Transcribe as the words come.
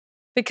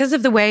Because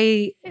of the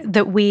way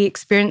that we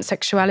experience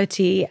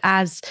sexuality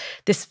as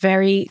this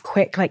very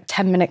quick, like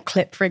 10-minute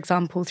clip, for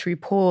example, through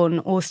porn,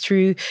 or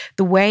through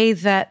the way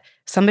that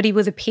somebody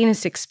with a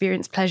penis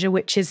experienced pleasure,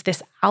 which is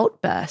this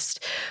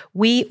outburst,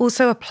 we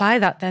also apply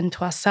that then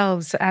to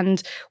ourselves.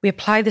 And we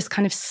apply this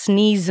kind of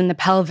sneeze in the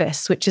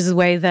pelvis, which is a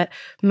way that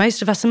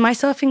most of us, and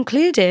myself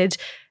included,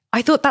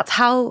 I thought that's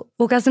how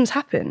orgasms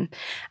happen.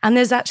 And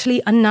there's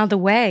actually another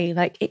way.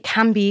 Like, it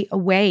can be a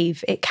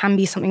wave. It can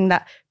be something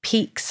that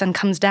peaks and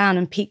comes down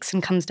and peaks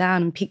and comes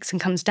down and peaks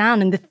and comes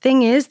down. And the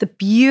thing is, the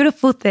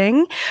beautiful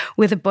thing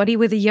with a body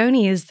with a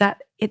yoni is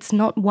that it's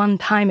not one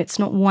time. It's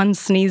not one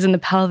sneeze in the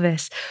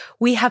pelvis.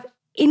 We have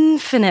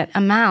infinite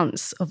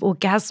amounts of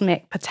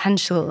orgasmic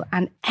potential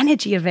and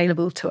energy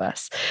available to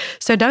us.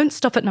 So don't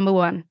stop at number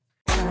one.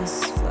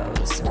 Trust flow,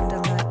 surrender,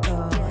 let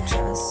go.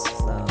 Trust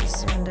flow,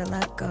 surrender,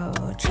 let go.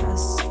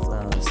 Trust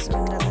flow,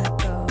 surrender, let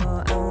go.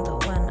 I'm the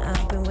one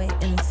I've been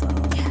waiting for.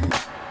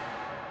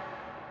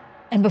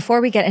 And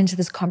before we get into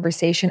this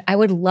conversation, I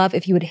would love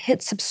if you would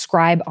hit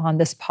subscribe on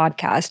this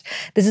podcast.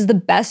 This is the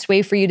best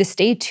way for you to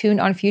stay tuned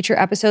on future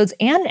episodes,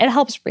 and it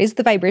helps raise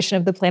the vibration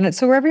of the planet.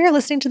 So wherever you're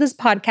listening to this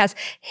podcast,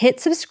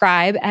 hit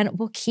subscribe and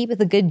we'll keep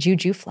the good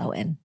juju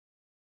flowing.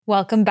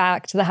 Welcome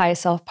back to the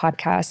Highest Self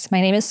Podcast.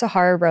 My name is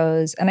Sahara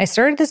Rose, and I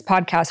started this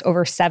podcast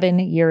over 7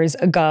 years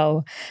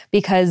ago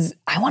because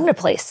I wanted a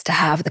place to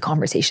have the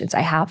conversations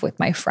I have with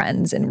my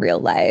friends in real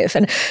life.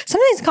 And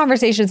some of these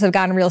conversations have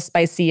gotten real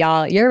spicy,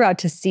 y'all. You're about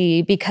to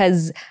see,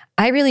 because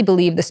I really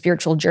believe the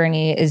spiritual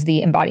journey is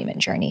the embodiment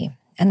journey,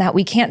 and that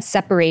we can't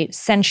separate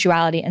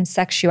sensuality and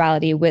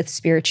sexuality with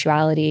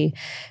spirituality.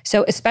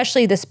 So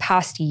especially this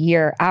past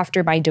year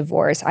after my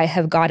divorce, I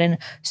have gotten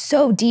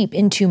so deep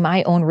into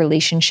my own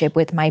relationship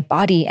with my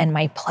body and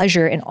my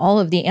pleasure and all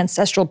of the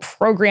ancestral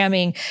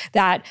programming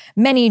that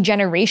many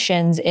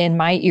generations in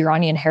my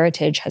Iranian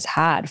heritage has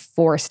had: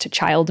 forced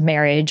child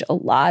marriage, a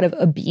lot of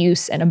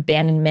abuse and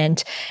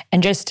abandonment,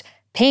 and just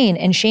pain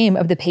and shame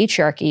of the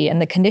patriarchy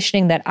and the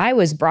conditioning that I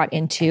was brought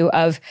into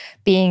of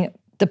being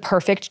the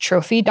perfect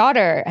trophy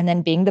daughter and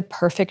then being the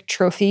perfect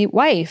trophy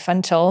wife,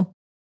 until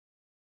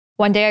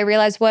one day I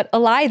realized what a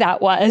lie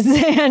that was.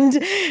 And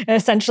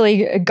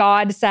essentially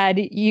God said,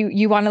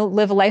 you want to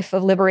live a life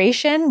of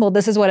liberation? Well,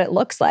 this is what it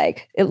looks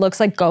like. It looks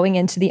like going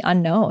into the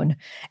unknown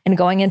and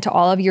going into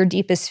all of your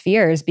deepest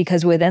fears,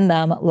 because within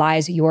them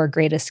lies your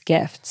greatest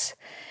gifts.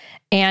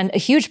 And a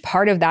huge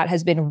part of that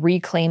has been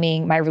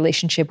reclaiming my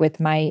relationship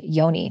with my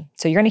yoni.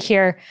 So you're going to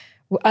hear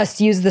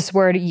us use this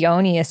word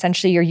yoni.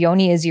 Essentially, your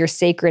yoni is your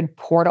sacred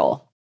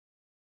portal.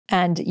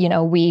 And,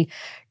 we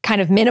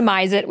kind of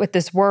minimize it with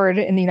this word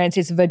in the United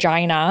States,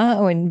 vagina,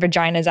 when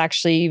vagina is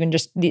actually even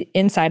just the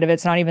inside of it.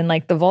 It's not even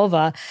like the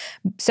vulva.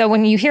 So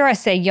when you hear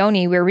us say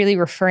yoni, we're really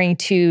referring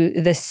to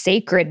the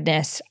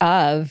sacredness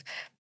of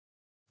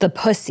the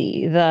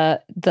pussy,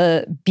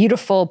 the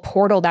beautiful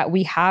portal that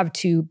we have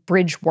to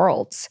bridge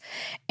worlds.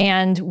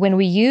 And when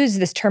we use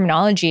this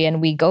terminology and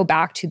we go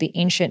back to the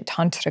ancient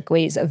tantric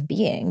ways of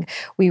being,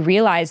 we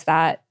realize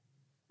that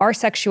our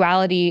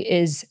sexuality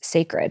is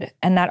sacred,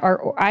 and that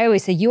I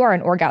always say, you are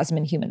an orgasm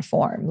in human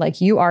form. Like,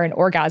 you are an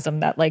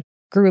orgasm that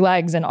grew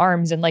legs and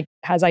arms and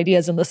has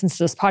ideas and listens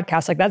to this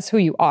podcast. That's who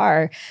you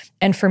are.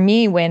 And for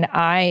me, when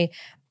I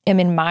am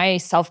in my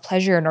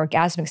self-pleasure and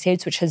orgasmic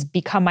states, which has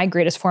become my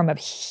greatest form of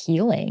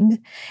healing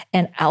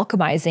and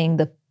alchemizing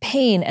the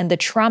pain and the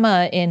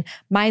trauma in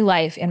my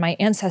life and my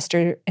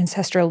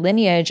ancestral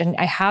lineage, and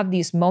I have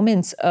these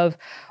moments of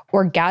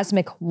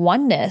orgasmic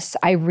oneness,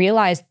 I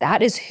realize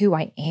that is who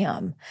I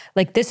am.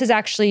 This is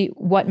actually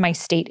what my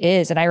state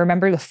is. And I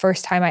remember the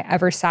first time I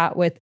ever sat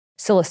with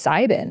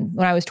psilocybin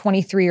when I was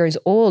 23 years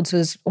old, so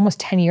it was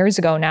almost 10 years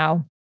ago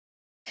now.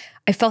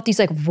 I felt these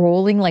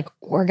rolling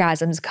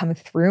orgasms come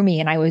through me.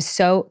 And I was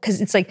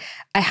because it's I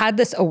had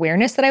this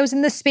awareness that I was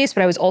in this space,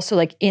 but I was also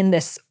in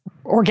this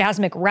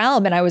orgasmic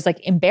realm. And I was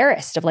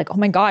embarrassed of oh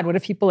my God, what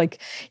if people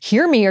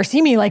hear me or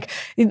see me?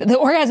 The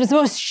orgasm is the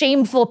most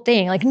shameful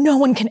thing. No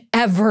one can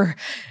ever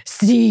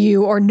see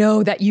you or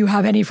know that you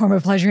have any form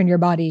of pleasure in your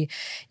body,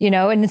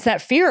 And it's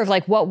that fear of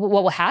what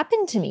will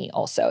happen to me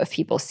also if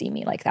people see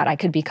me like that. I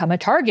could become a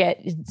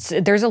target.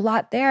 There's a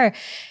lot there.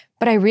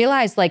 But I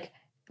realized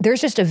there's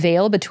just a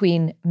veil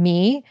between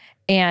me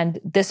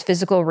and this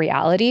physical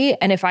reality.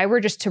 And if I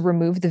were just to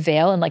remove the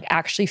veil and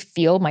actually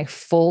feel my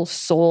full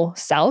soul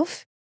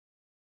self,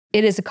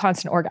 it is a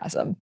constant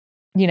orgasm,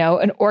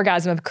 an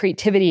orgasm of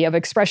creativity, of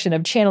expression,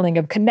 of channeling,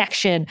 of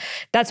connection.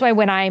 That's why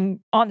when I'm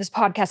on this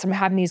podcast, I'm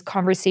having these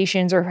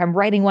conversations, or if I'm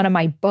writing one of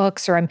my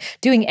books, or I'm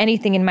doing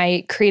anything in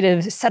my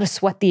creative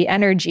Saraswati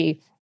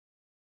energy,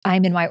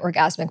 I'm in my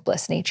orgasmic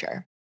bliss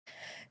nature.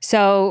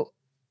 So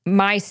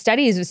my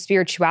studies of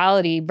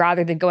spirituality,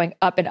 rather than going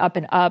up and up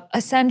and up,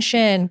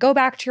 ascension, go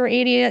back to your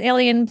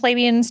alien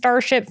Pleiadian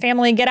starship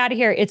family, get out of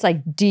here. It's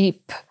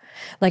deep.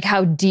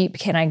 How deep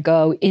can I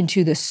go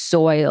into the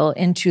soil,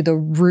 into the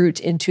root,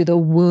 into the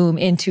womb,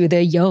 into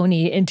the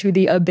yoni, into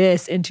the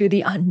abyss, into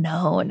the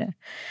unknown?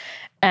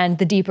 And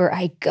the deeper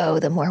I go,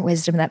 the more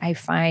wisdom that I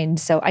find.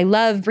 So I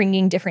love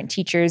bringing different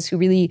teachers who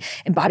really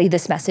embody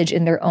this message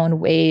in their own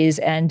ways.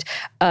 And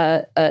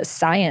a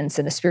science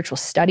and a spiritual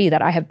study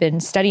that I have been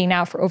studying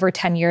now for over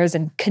 10 years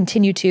and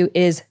continue to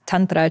is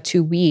Tantra,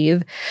 to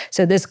weave.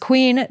 So this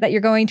queen that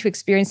you're going to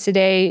experience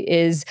today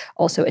is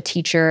also a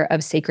teacher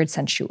of sacred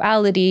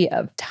sensuality,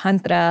 of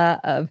Tantra,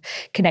 of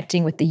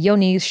connecting with the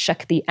Yoni,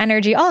 Shakti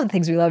energy, all the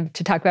things we love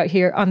to talk about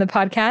here on the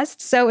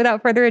podcast. So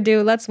without further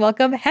ado, let's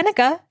welcome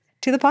Henika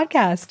to the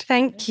podcast.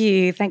 Thank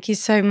you. Thank you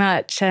so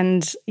much.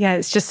 And yeah,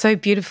 it's just so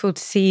beautiful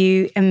to see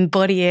you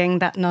embodying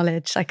that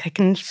knowledge. Like I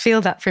can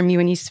feel that from you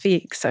when you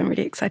speak. So I'm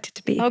really excited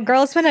to be here. Oh,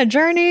 girl, it's been a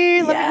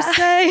journey, let me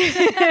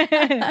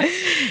say.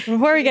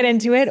 Before we get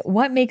into it,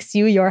 what makes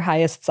you your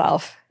highest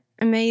self?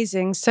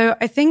 Amazing. So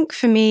I think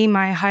for me,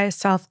 my highest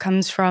self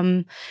comes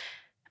from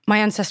my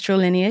ancestral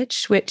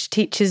lineage, which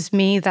teaches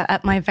me that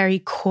at my very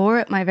core,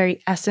 at my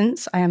very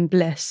essence, I am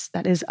bliss.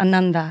 That is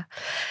Ananda.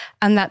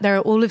 And that there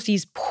are all of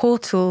these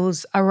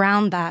portals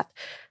around that.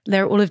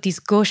 There are all of these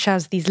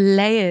goshas, these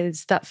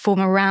layers that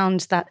form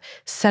around that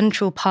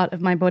central part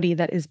of my body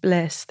that is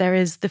bliss. There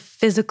is the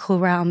physical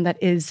realm that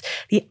is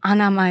the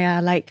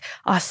anamaya, like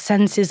our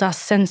senses, our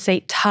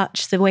sensate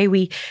touch, the way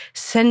we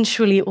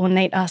sensually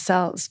ornate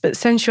ourselves. But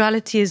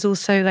sensuality is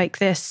also like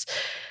this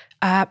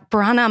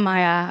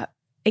pranamaya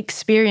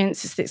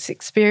experience, is this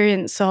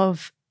experience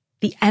of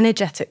the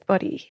energetic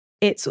body.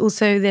 It's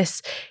also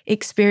this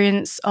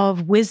experience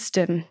of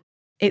wisdom.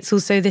 It's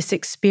also this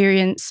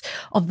experience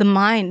of the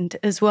mind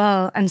as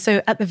well. And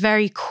so at the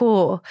very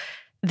core,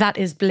 that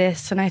is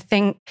bliss. And I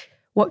think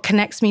what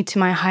connects me to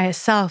my higher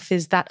self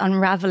is that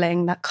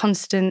unraveling, that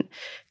constant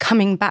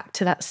coming back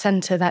to that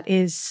center that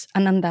is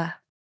Ananda.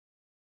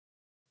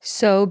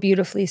 So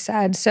beautifully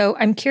said. So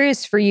I'm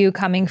curious for you,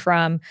 coming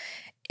from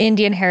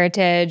Indian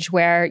heritage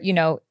where, you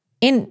know,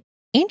 in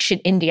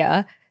ancient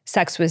India,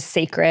 sex was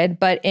sacred,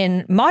 but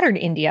in modern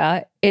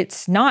India,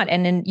 it's not.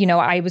 And in, you know,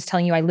 I was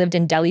telling you, I lived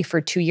in Delhi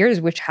for 2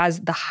 years, which has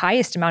the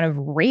highest amount of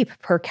rape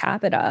per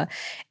capita.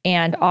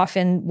 And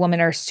often women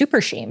are super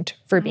shamed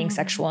for being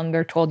sexual, and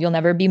they're told you'll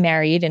never be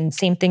married. And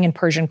same thing in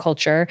Persian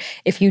culture.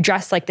 If you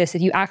dress like this,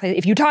 if you act like,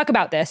 if you talk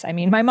about this, I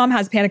mean, my mom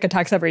has panic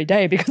attacks every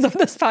day because of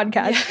this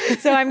podcast. Yeah.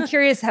 So I'm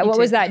curious, what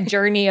was that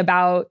journey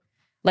about?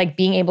 Like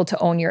being able to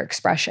own your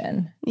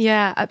expression.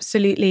 Yeah,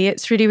 absolutely.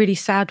 It's really, really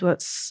sad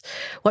what's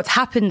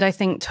happened, I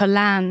think, to a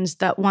land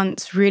that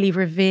once really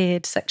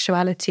revered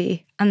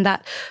sexuality, and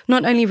that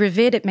not only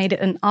revered it, made it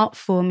an art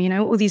form. You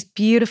know, all these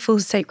beautiful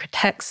sacred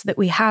texts that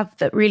we have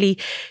that really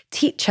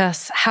teach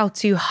us how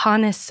to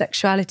harness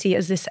sexuality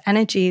as this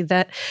energy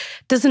that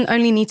doesn't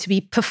only need to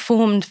be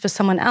performed for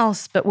someone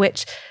else, but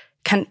which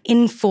can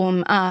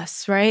inform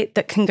us, right?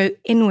 That can go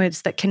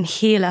inwards, that can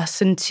heal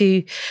us, and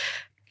to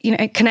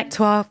connect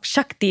to our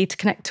Shakti, to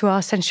connect to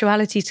our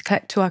sensuality, to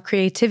connect to our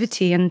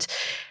creativity. And,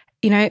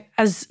 you know,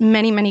 as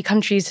many, many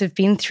countries have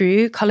been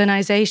through,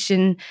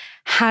 colonization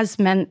has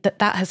meant that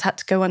has had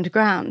to go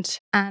underground.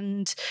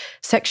 And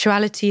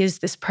sexuality is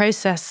this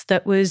process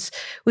that was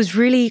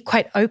really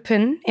quite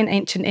open in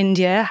ancient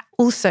India,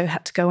 also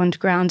had to go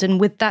underground. And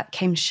with that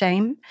came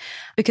shame.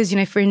 Because, you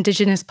know, for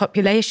indigenous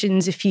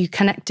populations, if you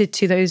connected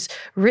to those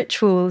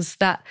rituals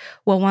that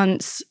were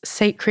once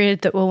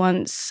sacred, that were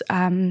once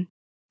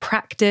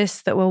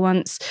practice, that were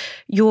once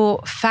your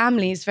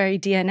family's very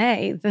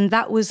DNA, then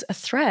that was a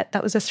threat.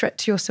 That was a threat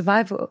to your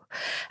survival.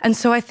 And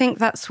so I think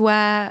that's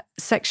where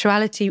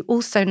sexuality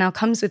also now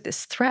comes with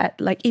this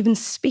threat. Like even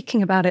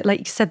speaking about it, like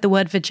you said, the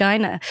word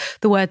vagina,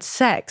 the word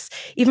sex,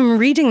 even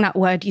reading that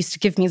word used to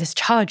give me this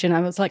charge. And I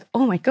was like,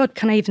 oh my God,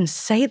 can I even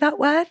say that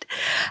word?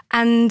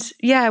 And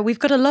yeah, we've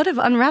got a lot of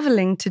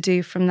unraveling to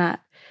do from that,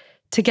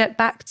 to get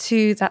back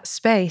to that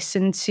space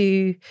and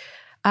to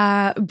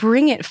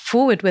bring it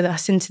forward with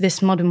us into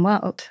this modern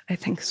world, I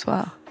think, as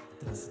well.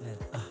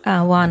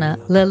 I wanna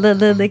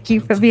lick you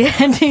from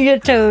behind to your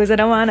toes,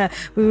 and I wanna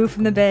move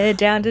from the bed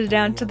down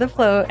to the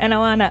floor, and I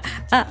wanna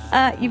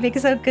you make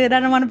it so good. I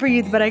don't wanna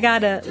breathe, but I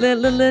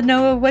gotta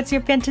know what's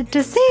your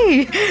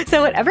fantasy.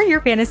 So whatever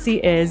your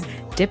fantasy is,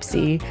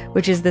 Dipsy,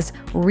 which is this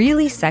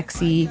really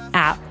sexy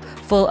app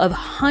full of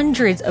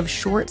hundreds of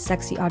short,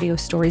 sexy audio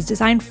stories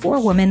designed for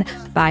women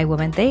by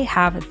women. They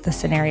have the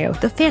scenario,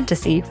 the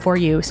fantasy for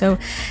you. So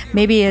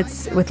maybe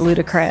it's with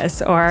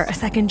Ludacris or a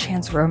second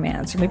chance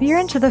romance, or maybe you're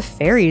into the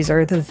fairies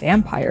or the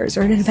vampires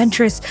or an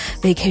adventurous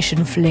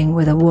vacation fling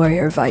with a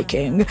warrior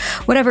Viking.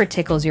 Whatever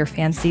tickles your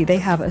fancy, they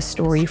have a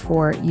story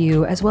for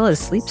you, as well as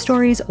sleep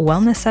stories,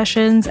 wellness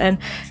sessions, and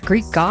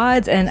Greek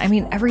gods, and I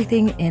mean,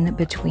 everything in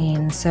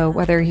between. So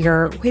whether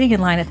you're waiting in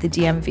line at the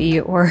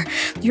DMV or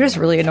you're just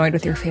really annoyed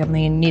with your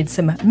family and need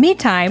some me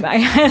time, I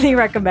highly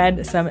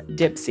recommend some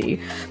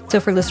Dipsy. So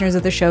for listeners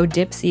of the show,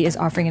 Dipsy is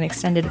offering an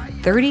extended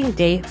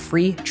 30-day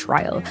free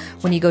trial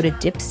when you go to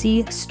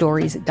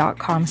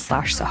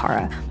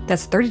dipsystories.com/Sahara.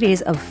 That's 30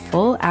 days of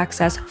full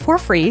access for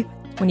free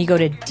when you go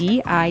to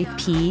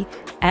DIPSEA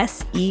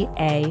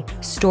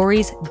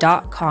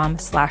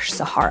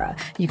stories.com/Sahara.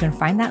 You can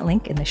find that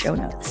link in the show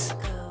notes.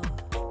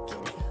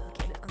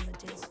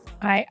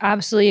 I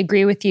absolutely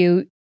agree with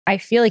you. I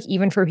feel like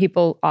even for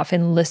people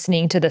often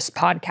listening to this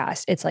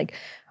podcast, it's like,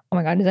 oh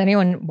my God, is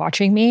anyone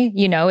watching me?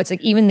 You know, it's like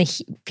even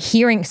the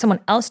hearing someone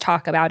else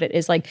talk about it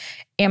is like,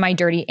 am I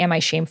dirty? Am I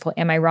shameful?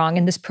 Am I wrong?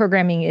 And this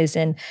programming is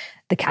in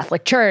the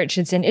Catholic Church.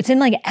 It's in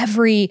like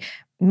every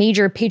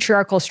major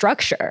patriarchal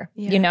structure,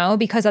 you know,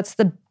 because that's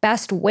the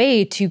best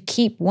way to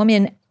keep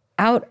women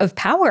out of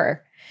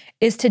power,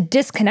 is to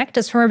disconnect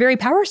us from our very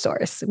power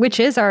source, which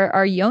is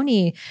our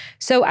yoni.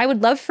 So I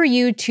would love for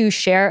you to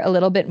share a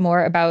little bit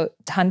more about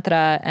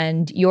Tantra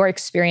and your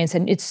experience.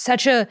 And it's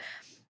such a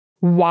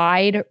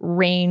wide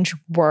range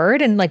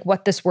word, and like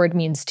what this word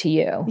means to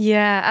you.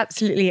 Yeah,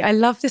 absolutely. I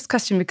love this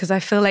question because I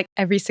feel like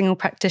every single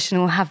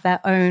practitioner will have their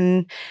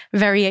own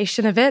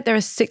variation of it. There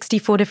are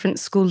 64 different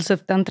schools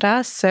of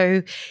Tantra,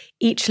 so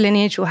each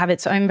lineage will have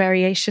its own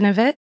variation of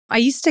it. I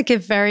used to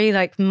give very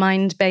like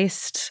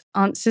mind-based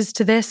answers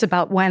to this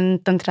about when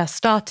Tantra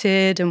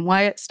started and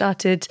why it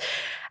started.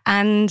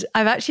 And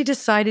I've actually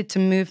decided to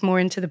move more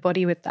into the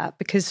body with that,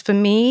 because for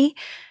me,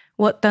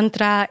 what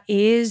Tantra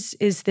is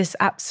this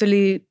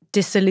absolute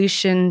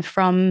dissolution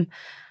from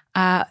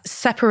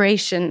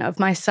separation of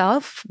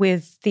myself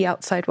with the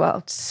outside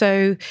world.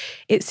 So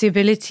it's the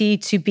ability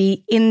to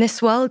be in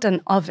this world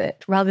and of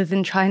it rather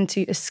than trying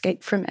to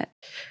escape from it.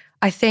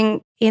 I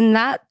think in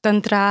that,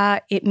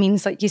 Tantra, it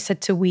means, like you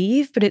said, to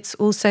weave, but it's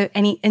also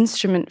any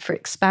instrument for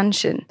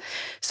expansion.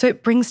 So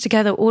it brings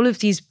together all of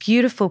these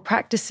beautiful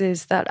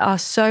practices that are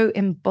so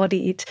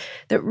embodied,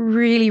 that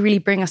really, really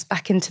bring us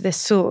back into this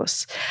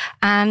source.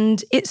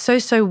 And it's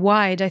so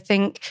wide. I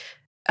think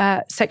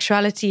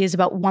sexuality is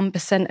about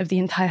 1% of the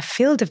entire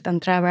field of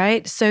Tantra,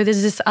 right? So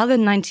there's this other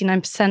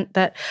 99%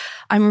 that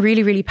I'm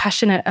really, really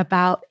passionate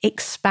about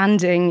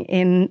expanding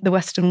in the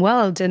Western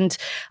world. And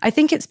I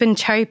think it's been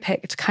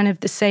cherry-picked kind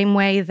of the same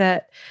way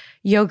that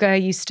yoga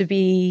used to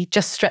be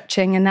just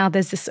stretching, and now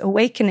there's this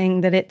awakening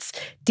that it's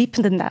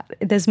deeper than that.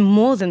 There's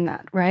more than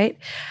that, right?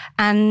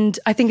 And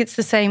I think it's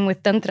the same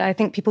with Tantra. I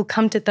think people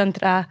come to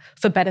Tantra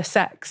for better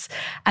sex.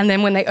 And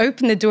then when they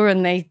open the door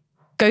and they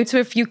go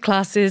to a few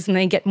classes and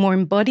they get more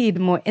embodied,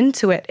 more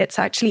into it, it's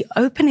actually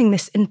opening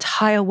this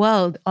entire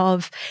world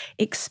of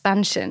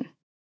expansion,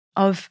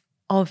 of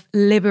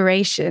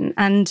liberation.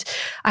 And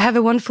I have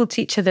a wonderful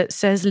teacher that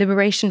says,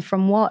 liberation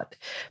from what?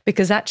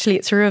 Because actually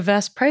it's a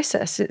reverse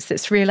process. It's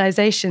this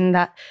realization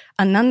that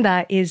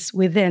Ananda is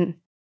within.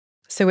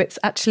 So it's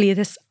actually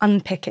this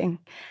unpicking.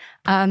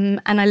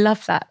 And I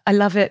love that. I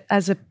love it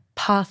as a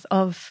path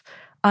of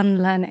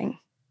unlearning.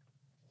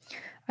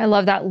 I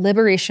love that.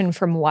 Liberation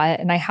from what?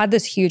 And I had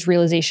this huge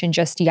realization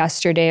just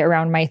yesterday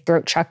around my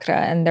throat chakra.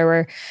 And there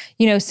were,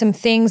 some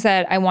things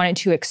that I wanted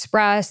to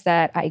express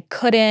that I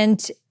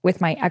couldn't with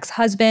my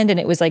ex-husband. And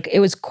it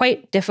was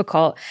quite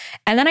difficult.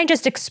 And then I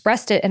just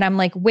expressed it. And I'm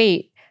like,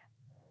 wait,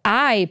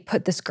 I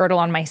put this girdle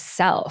on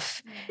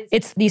myself.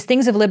 It's these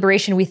things of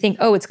liberation. We think,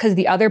 oh, it's because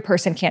the other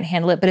person can't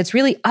handle it, but it's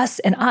really us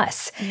and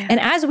us. Yeah. And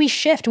as we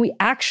shift, we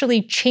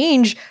actually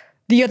change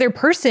the other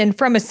person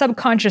from a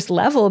subconscious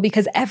level,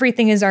 because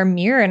everything is our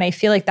mirror. And I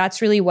feel like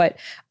that's really what,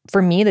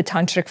 for me, the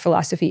tantric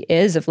philosophy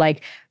is, of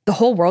like, the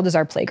whole world is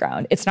our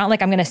playground. It's not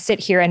like I'm going to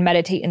sit here and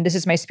meditate and this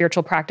is my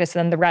spiritual practice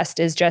and then the rest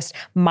is just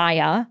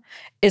Maya.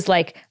 Is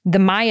like, the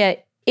Maya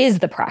is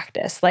the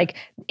practice. Like,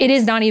 it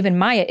is not even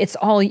Maya. It's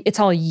all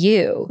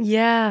you.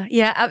 Yeah,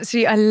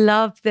 absolutely. I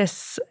love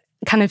this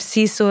kind of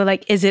seesaw.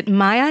 Like, is it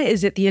Maya?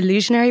 Is it the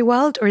illusionary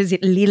world? Or is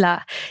it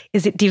Lila?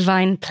 Is it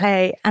divine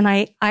play? And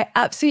I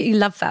absolutely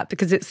love that,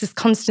 because it's this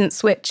constant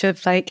switch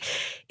of like,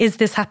 is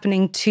this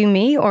happening to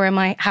me or am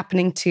I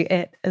happening to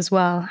it as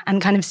well?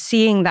 And kind of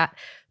seeing that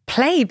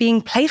play,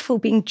 being playful,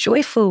 being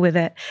joyful with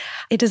it.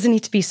 It doesn't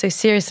need to be so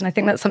serious. And I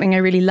think that's something I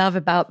really love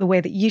about the way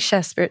that you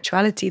share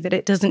spirituality, that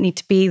it doesn't need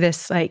to be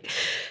this like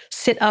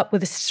sit up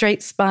with a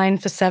straight spine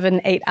for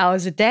 7-8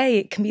 hours a day.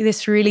 It can be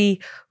this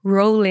really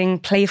rolling,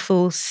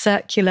 playful,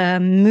 circular,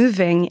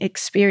 moving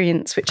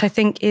experience, which I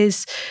think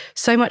is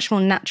so much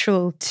more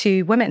natural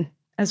to women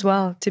as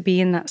well, to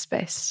be in that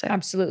space. So.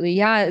 Absolutely.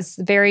 Yeah. It's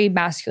a very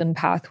masculine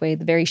pathway,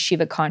 the very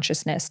Shiva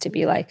consciousness, to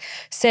be like,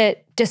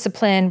 sit,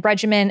 discipline,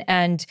 regimen.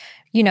 And,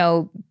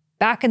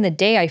 back in the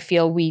day, I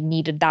feel we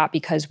needed that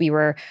because we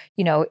were,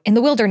 in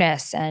the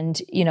wilderness and,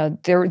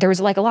 there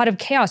was like a lot of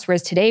chaos.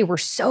 Whereas today we're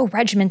so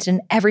regimented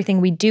in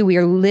everything we do. We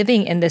are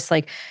living in this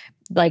like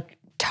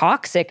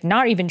toxic,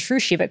 not even true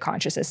Shiva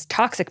consciousness,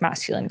 toxic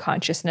masculine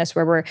consciousness,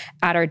 where we're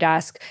at our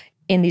desk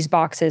in these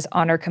boxes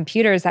on our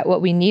computers, that what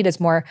we need is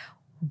more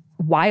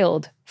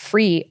wild,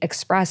 free,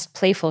 expressed,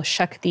 playful,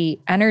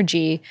 Shakti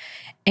energy.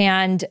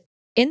 And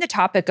in the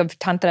topic of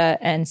Tantra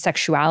and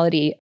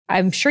sexuality,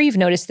 I'm sure you've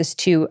noticed this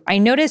too. I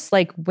noticed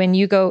like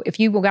if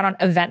you got on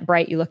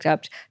Eventbrite, you looked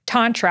up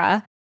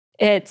Tantra,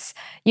 it's,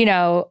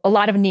 a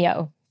lot of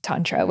neo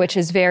Tantra, which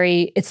is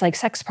it's like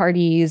sex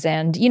parties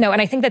and, and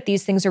I think that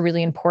these things are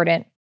really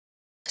important.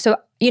 So,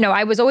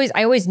 I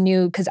always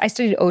knew, because I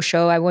studied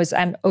Osho. I was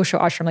at Osho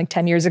ashram like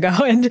 10 years ago.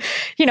 And,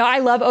 I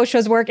love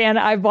Osho's work and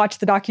I've watched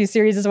the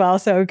docuseries as well.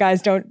 So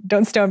guys,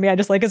 don't stone me. I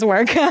just like his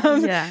work.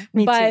 Yeah,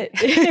 me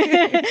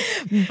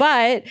too.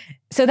 But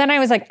So then I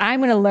was like, I'm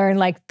going to learn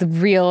like the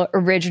real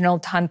original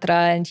Tantra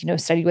and,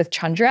 studied with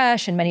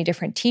Chandresh and many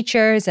different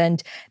teachers.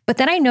 But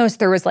then I noticed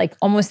there was like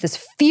almost this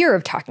fear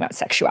of talking about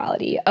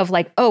sexuality of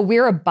like, oh,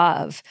 we're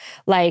above,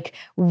 like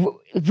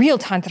real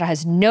Tantra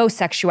has no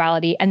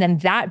sexuality. And then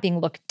that being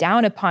looked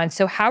down upon.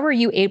 So how are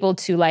you able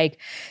to like,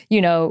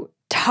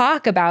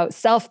 talk about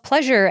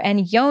self-pleasure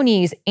and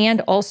yonis and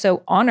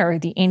also honor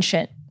the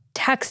ancient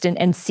text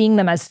and seeing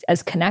them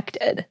as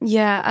connected?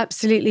 Yeah,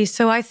 absolutely.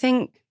 So I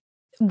think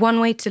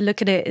one way to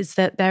look at it is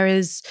that there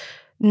is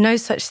no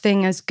such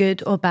thing as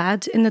good or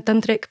bad in the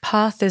tantric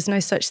path. There's no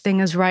such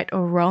thing as right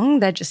or wrong.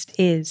 There just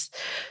is.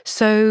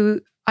 So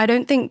I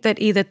don't think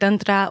that either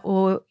tantra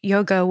or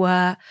yoga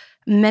were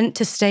meant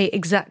to stay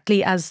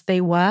exactly as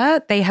they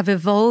were. They have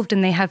evolved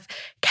and they have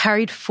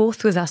carried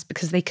forth with us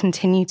because they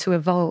continue to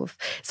evolve.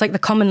 It's like the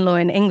common law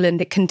in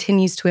England. It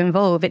continues to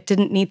evolve. It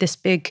didn't need this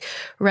big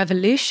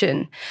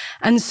revolution.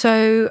 And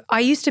so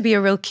I used to be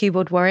a real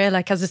keyboard warrior,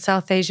 like as a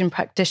South Asian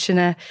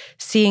practitioner,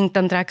 seeing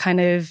Tantra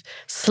kind of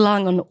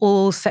slung on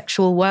all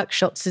sexual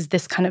workshops as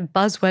this kind of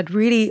buzzword.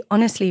 Really,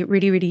 honestly, it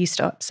really, really used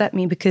to upset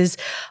me because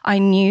I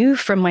knew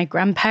from my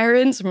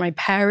grandparents, from my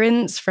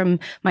parents, from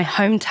my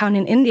hometown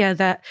in India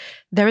that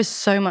there is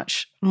so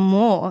much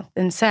more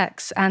than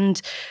sex.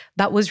 And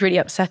that was really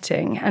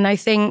upsetting. And I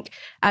think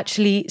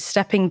actually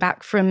stepping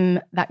back from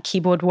that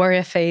keyboard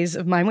warrior phase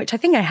of mine, which I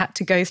think I had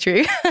to go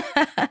through,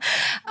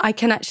 I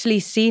can actually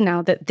see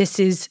now that this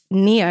is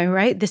Neo,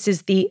 right? This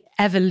is the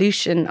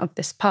evolution of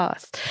this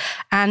path.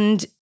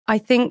 And I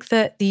think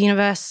that the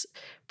universe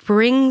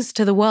brings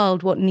to the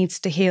world what needs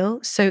to heal.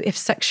 So if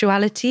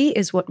sexuality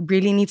is what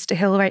really needs to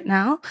heal right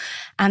now,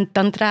 and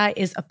Tantra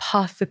is a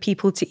path for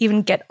people to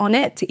even get on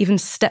it, to even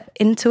step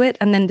into it,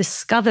 and then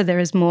discover there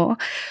is more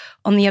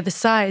on the other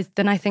side,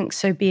 then I think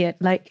so be it.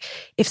 Like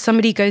if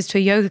somebody goes to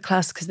a yoga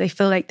class because they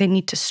feel like they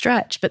need to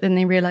stretch, but then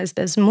they realize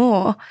there's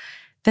more,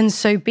 then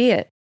so be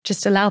it.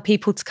 Just allow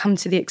people to come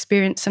to the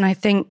experience. And I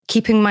think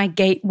keeping my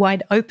gate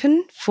wide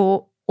open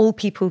for all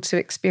people to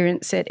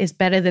experience it is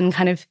better than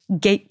kind of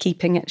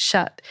gatekeeping it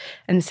shut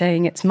and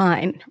saying it's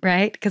mine,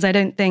 right? Because I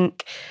don't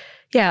think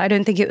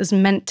it was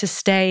meant to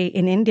stay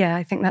in India.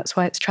 I think that's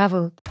why it's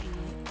traveled.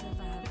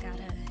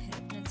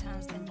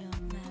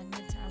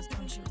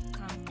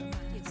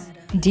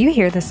 Do you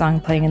hear the song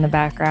playing in the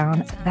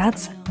background?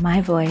 That's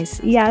my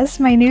voice. Yes,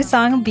 my new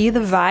song, Be the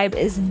Vibe,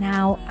 is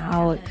now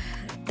out.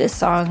 This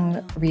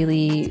song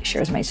really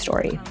shares my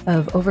story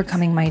of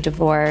overcoming my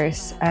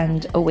divorce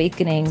and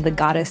awakening the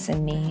goddess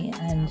in me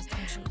and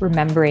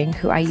remembering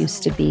who I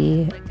used to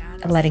be,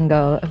 letting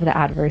go of the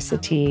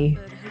adversity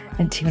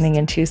and tuning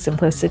into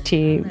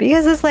simplicity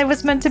because this life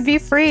was meant to be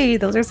free.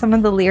 Those are some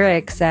of the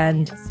lyrics.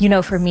 And,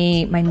 for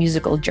me, my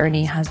musical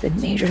journey has been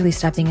majorly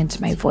stepping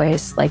into my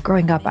voice. Like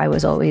growing up, I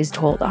was always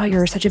told, oh,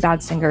 you're such a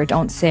bad singer,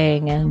 don't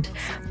sing. And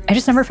I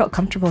just never felt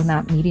comfortable in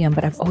that medium,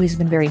 but I've always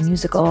been very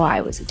musical.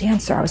 I was a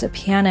dancer, I was a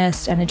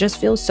pianist, and it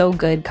just feels so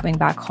good coming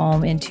back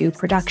home into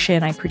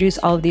production. I produce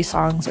all of these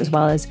songs as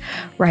well as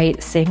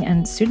write, sing,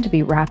 and soon to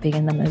be rapping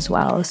in them as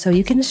well. So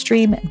you can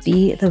stream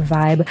Be the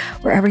Vibe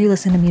wherever you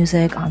listen to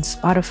music, on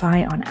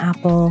Spotify, on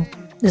Apple.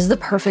 This is the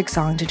perfect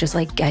song to just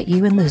like get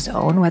you in the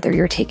zone, whether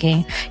you're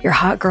taking your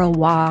hot girl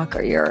walk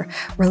or you're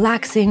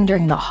relaxing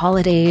during the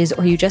holidays,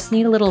 or you just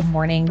need a little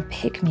morning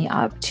pick me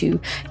up to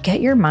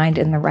get your mind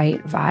in the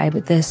right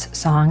vibe. This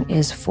song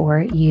is for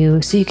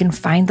you. So you can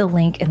find the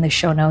link in the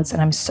show notes.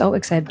 And I'm so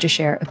excited to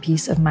share a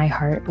piece of my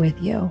heart with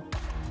you.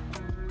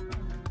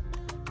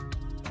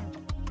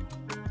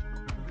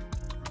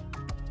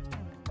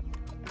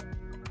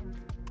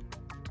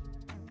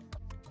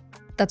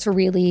 That's a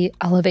really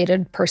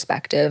elevated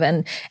perspective.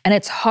 And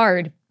it's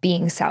hard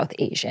being South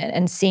Asian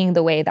and seeing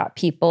the way that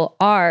people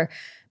are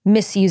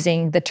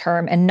misusing the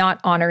term and not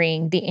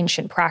honoring the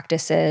ancient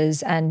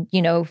practices and,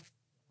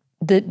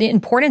 the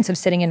importance of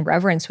sitting in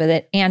reverence with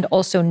it, and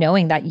also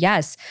knowing that,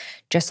 yes,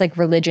 just like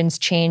religions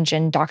change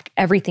and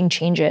everything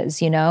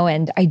changes,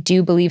 and I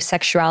do believe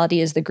sexuality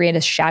is the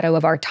greatest shadow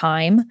of our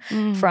time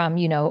from,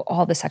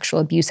 all the sexual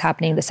abuse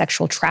happening, the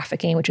sexual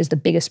trafficking, which is the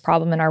biggest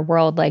problem in our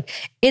world. Like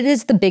it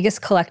is the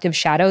biggest collective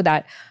shadow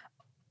that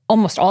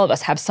almost all of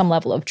us have some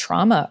level of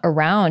trauma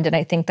around. And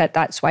I think that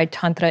that's why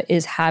Tantra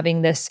is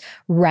having this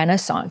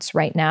renaissance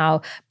right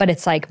now. But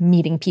it's like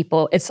meeting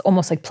people. It's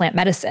almost like plant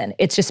medicine.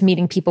 It's just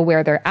meeting people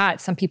where they're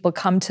at. Some people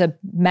come to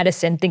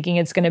medicine thinking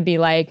it's going to be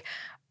like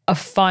a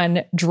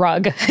fun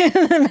drug.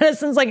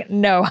 Medicine's like,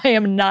 no, I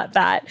am not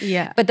that.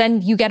 Yeah. But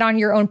then you get on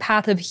your own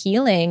path of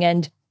healing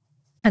and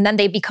then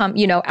they become,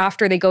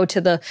 after they go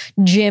to the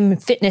gym,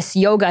 fitness,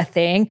 yoga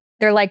thing,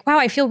 they're like, wow,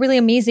 I feel really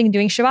amazing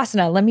doing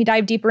Shavasana. Let me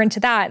dive deeper into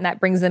that. And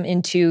that brings them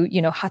into,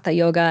 Hatha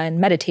yoga and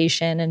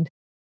meditation. And,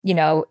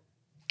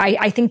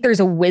 I think there's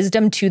a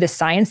wisdom to the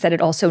science that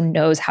it also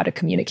knows how to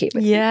communicate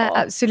with people. Yeah,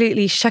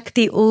 absolutely.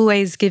 Shakti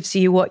always gives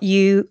you what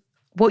you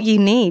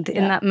need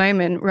in that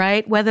moment,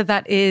 right? Whether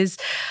that is,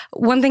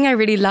 one thing I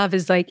really love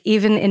is like,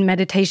 even in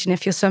meditation,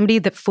 if you're somebody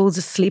that falls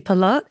asleep a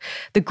lot,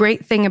 the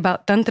great thing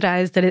about Tantra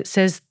is that it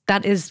says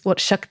that is what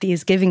Shakti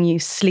is giving you,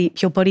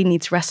 sleep. Your body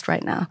needs rest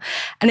right now.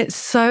 And it's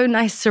so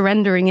nice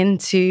surrendering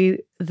into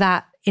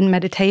that in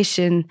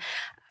meditation,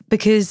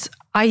 because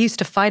I used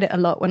to fight it a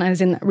lot when I was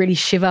in that really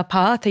Shiva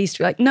path. I used to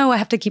be like, no, I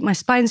have to keep my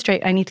spine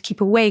straight. I need to keep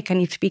awake. I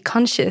need to be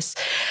conscious.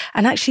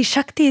 And actually,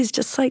 Shakti is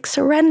just like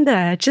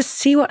surrender. Just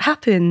see what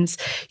happens.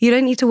 You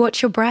don't need to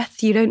watch your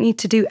breath. You don't need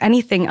to do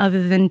anything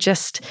other than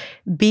just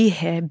be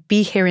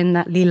here in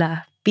that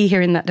lila, be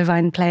here in that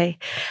divine play.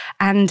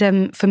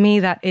 And for me,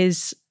 that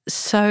is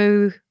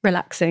so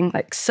relaxing,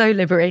 like so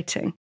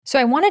liberating. So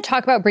I want to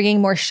talk about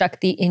bringing more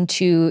Shakti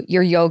into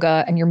your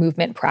yoga and your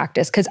movement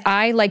practice, because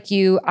I, like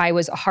you, I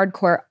was a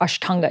hardcore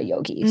Ashtanga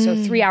yogi.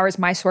 So 3 hours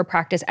Mysore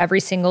practice every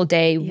single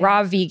day,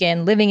 raw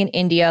vegan, living in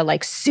India,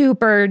 like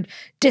super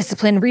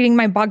disciplined, reading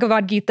my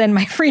Bhagavad Gita in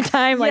my free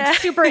time, like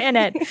super in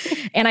it.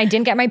 And I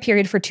didn't get my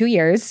period for 2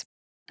 years.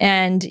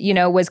 And, you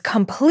know, was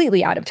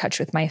completely out of touch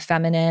with my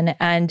feminine.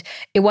 And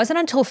it wasn't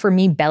until for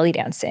me belly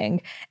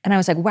dancing, and I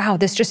was like, wow,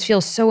 this just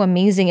feels so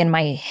amazing in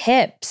my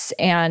hips.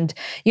 And,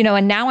 you know,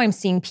 and now I'm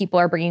seeing people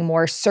are bringing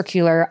more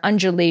circular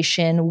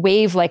undulation,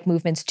 wave-like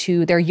movements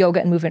to their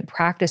yoga and movement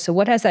practice. So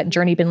what has that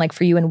journey been like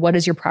for you, and what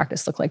does your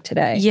practice look like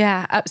today?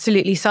 Yeah,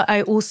 absolutely. So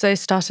I also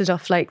started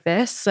off like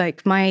this,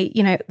 like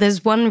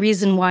there's one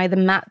reason why the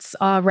mats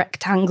are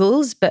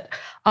rectangles, but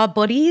our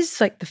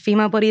bodies, like the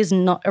female body, is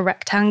not a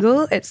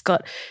rectangle. It's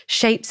got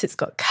shapes, it's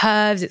got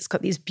curves, it's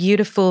got these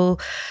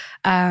beautiful,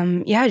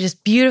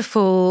 just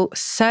beautiful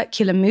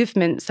circular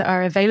movements that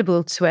are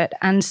available to it.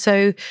 And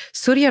so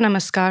Surya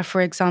Namaskar, for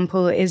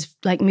example, is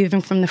like moving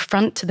from the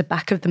front to the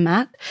back of the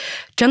mat.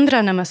 Chandra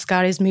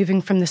Namaskar is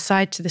moving from the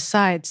side to the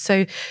side.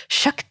 So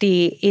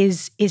Shakti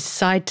is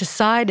side to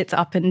side, it's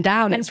up and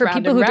down. And for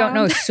people who don't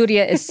know,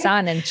 Surya is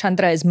sun and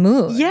Chandra is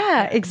moon.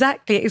 Yeah,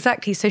 exactly.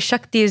 So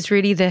Shakti is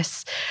really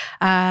this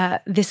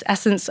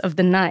essence of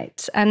the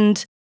night.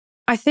 And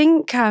I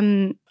think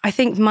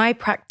my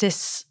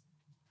practice,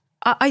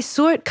 I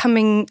saw it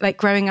coming, like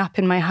growing up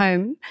in my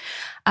home.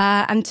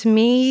 And to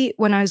me,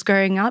 when I was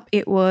growing up,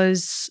 it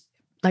was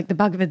like the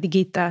Bhagavad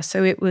Gita.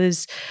 So it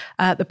was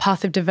the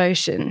path of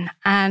devotion.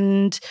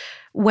 And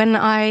when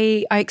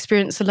I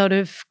experienced a lot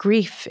of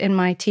grief in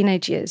my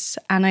teenage years,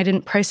 and I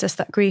didn't process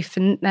that grief.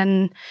 And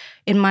then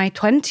in my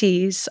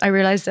 20s, I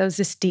realized there was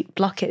this deep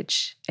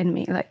blockage in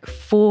me, like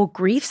 4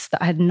 griefs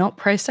that I had not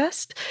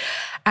processed.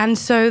 And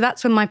so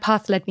that's when my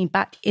path led me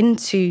back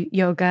into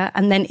yoga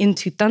and then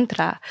into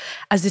Tantra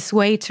as this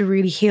way to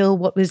really heal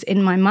what was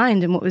in my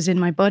mind and what was in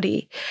my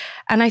body.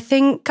 And I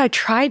think I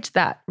tried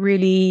that,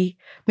 really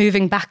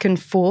moving back and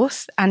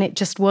forth, and it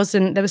just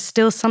wasn't, there was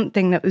still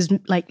something that was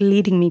like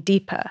leading me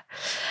deeper.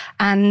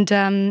 And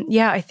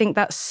I think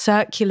that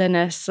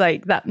circularness,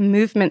 like that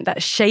movement,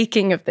 that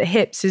shaking of the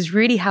hips is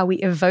really how we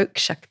evoke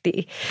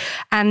Shakti.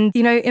 And,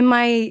 you know, in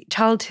my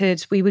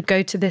childhood, we would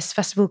go to this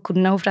festival called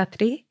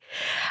Navratri.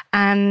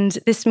 And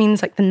this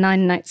means like the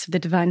 9 nights of the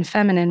divine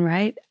feminine,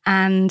 right?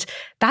 And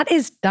that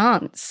is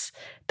dance.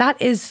 That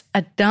is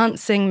a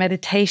dancing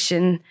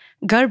meditation.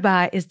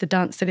 Garba is the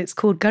dance that it's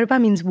called.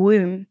 Garba means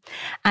womb.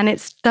 And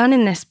it's done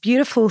in this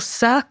beautiful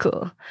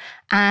circle.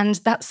 And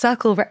that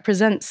circle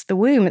represents the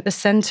womb. At the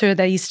center,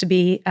 there used to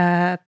be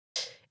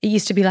it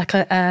used to be like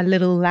a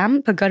little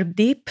lamp, a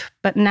garbdeep,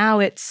 but now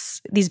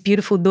it's these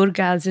beautiful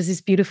durgas, there's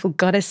these beautiful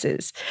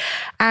goddesses.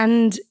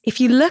 And if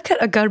you look at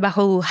a garba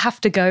hall, we'll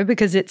have to go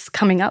because it's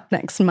coming up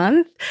next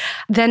month,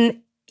 then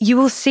you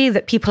will see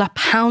that people are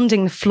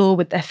pounding the floor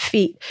with their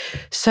feet.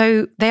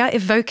 So they are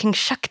evoking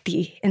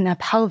Shakti in their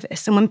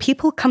pelvis. And when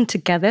people come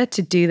together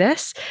to do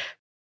this,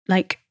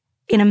 like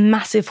in a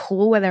massive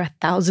hall where there are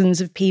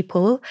thousands of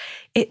people,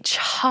 it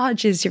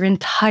charges your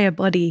entire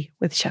body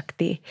with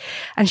Shakti.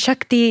 And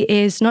Shakti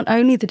is not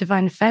only the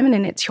divine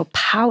feminine, it's your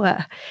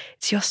power,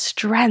 it's your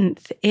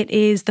strength, it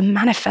is the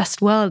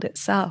manifest world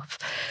itself.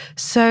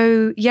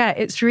 So yeah,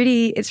 it's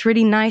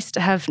really nice to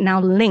have now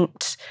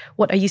linked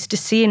what I used to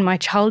see in my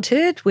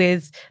childhood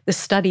with the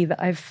study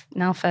that I've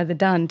now further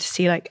done to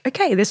see like,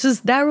 okay, this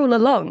was there all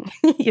along,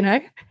 you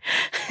know?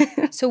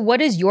 So what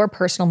does your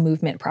personal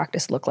movement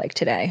practice look like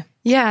today?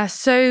 Yeah,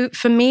 so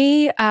for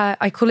me,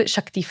 I call it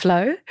Shakti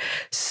Flow.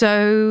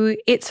 So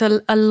it's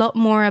a lot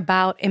more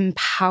about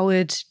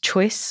empowered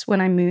choice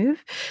when I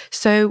move.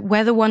 So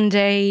whether one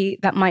day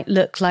that might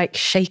look like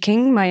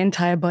shaking my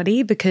entire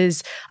body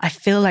because I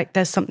feel like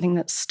there's something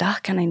that's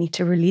stuck and I need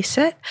to release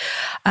it,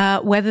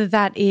 whether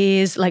that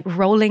is like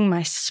rolling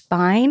my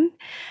spine,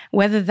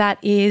 whether that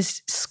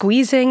is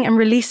squeezing and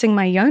releasing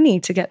my yoni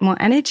to get more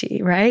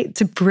energy, right?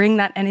 To bring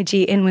that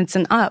energy inwards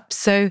and up.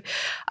 So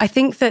I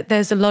think that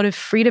there's a lot of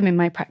freedom in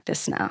my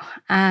practice now.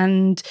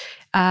 And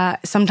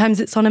sometimes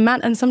it's on a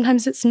mat and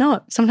sometimes it's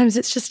not. Sometimes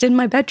it's just in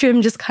my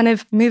bedroom, just kind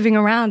of moving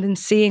around and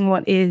seeing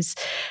what is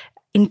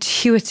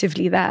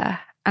intuitively there.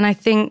 And I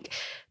think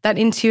that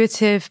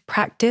intuitive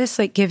practice,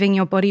 like giving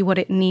your body what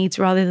it needs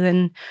rather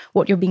than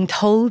what you're being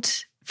told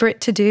for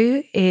it to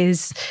do,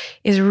 is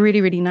a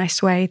really, really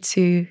nice way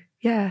to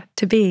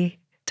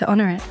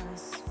honor it.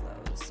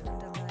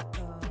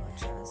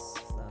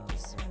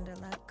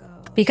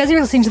 Because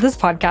you're listening to this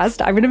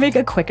podcast, I'm going to make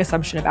a quick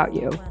assumption about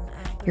you.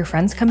 Your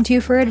friends come to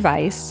you for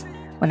advice.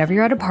 Whenever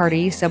you're at a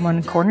party,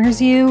 someone corners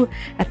you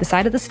at the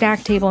side of the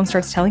snack table and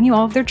starts telling you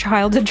all of their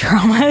childhood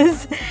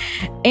traumas.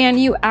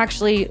 And you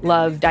actually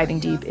love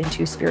diving deep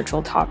into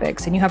spiritual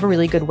topics, and you have a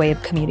really good way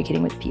of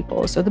communicating with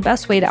people. So the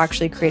best way to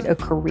actually create a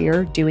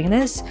career doing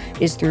this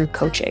is through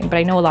coaching. But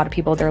I know a lot of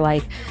people, they're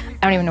like,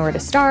 I don't even know where to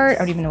start. I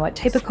don't even know what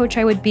type of coach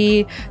I would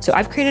be. So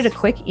I've created a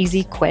quick,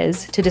 easy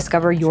quiz to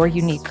discover your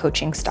unique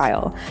coaching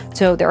style.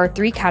 So there are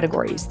 3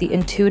 categories: the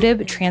intuitive,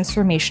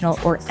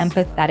 transformational, or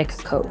empathetic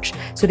coach.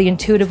 So the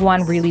intuitive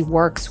one really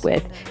works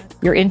with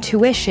your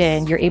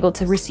intuition. You're able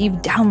to receive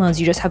downloads.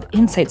 You just have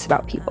insights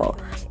about people.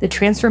 The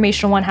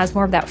transformational one has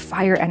more of that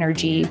fire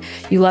energy.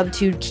 You love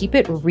to keep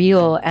it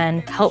real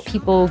and help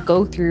people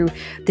go through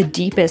the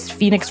deepest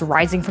phoenix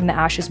rising from the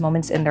ashes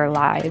moments in their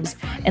lives.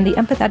 And the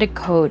empathetic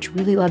coach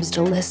really loves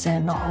to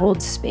listen,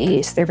 hold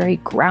space. They're very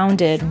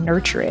grounded,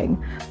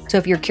 nurturing. So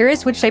if you're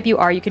curious which type you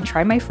are, you can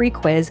try my free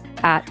quiz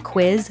at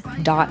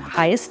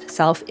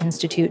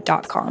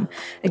quiz.highestselfinstitute.com.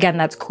 Again,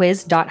 that's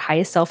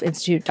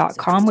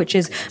quiz.highestselfinstitute.com, which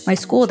is my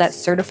school that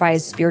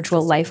certifies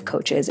spiritual life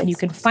coaches. And you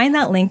can find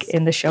that link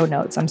in the show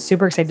notes. I'm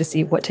super excited to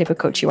see what type of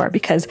coach you are,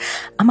 because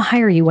I'm gonna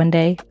hire you one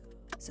day.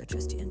 So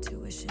trust your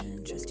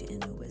intuition, trust your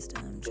inner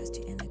wisdom, trust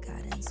your inner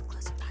guidance,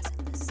 close your eyes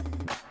and listen.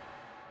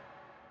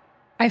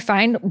 I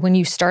find when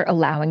you start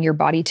allowing your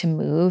body to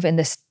move in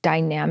this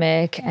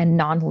dynamic and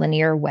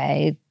non-linear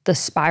way, the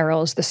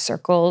spirals, the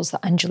circles, the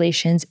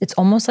undulations, it's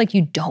almost like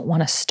you don't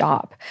want to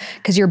stop,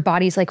 because your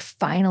body's like,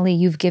 finally,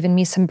 you've given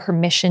me some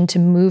permission to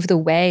move the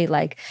way.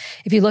 Like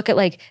if you look at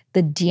like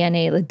the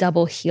DNA, the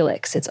double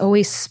helix, it's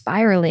always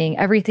spiraling.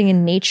 Everything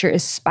in nature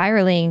is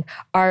spiraling.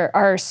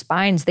 Our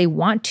spines, they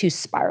want to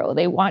spiral.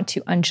 They want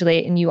to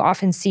undulate. And you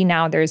often see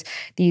now there's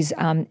these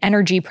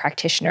energy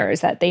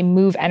practitioners that they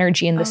move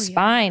energy in the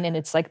spine. And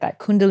it's like that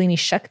Kundalini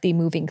Shakti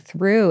moving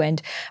through.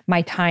 And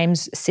my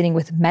times sitting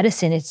with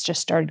medicine, it's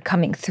just started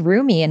coming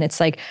through me. And it's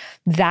like,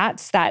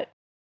 that's that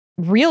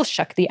real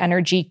Shakti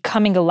energy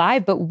coming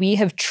alive. But we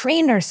have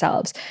trained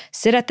ourselves,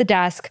 sit at the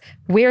desk,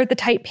 wear the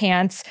tight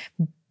pants,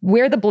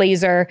 wear the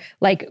blazer,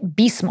 like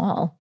be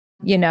small,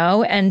 you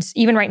know? And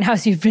even right now,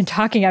 as you've been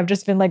talking, I've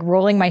just been like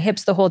rolling my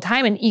hips the whole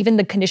time. And even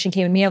the condition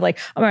came in me of like,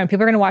 oh man,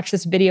 people are going to watch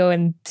this video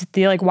and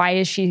they're like, why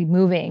is she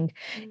moving?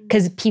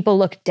 Because people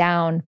look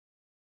down.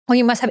 Well,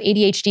 you must have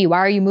ADHD. Why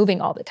are you moving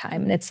all the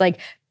time? And it's like,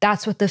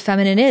 that's what the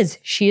feminine is.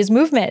 She is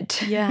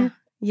movement. Yeah.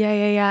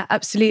 Yeah,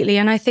 absolutely.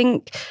 And I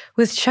think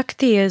with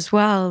Shakti as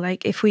well,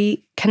 like if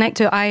we connect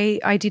to,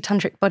 I do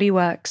tantric body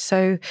work.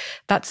 So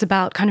that's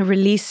about kind of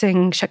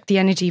releasing Shakti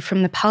energy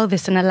from the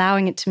pelvis and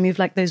allowing it to move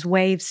like those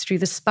waves through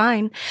the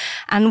spine.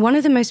 And one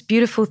of the most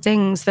beautiful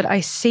things that I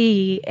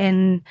see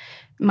in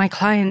my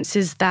clients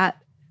is that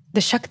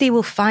the Shakti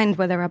will find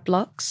where there are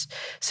blocks.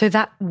 So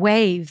that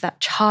wave,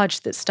 that charge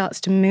that starts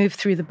to move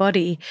through the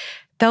body,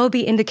 there'll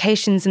be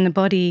indications in the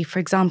body, for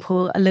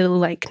example, a little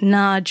like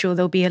nudge, or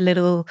there'll be a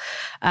little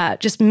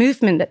just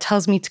movement that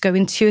tells me to go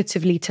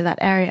intuitively to that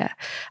area.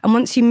 And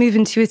once you move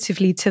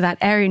intuitively to that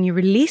area and you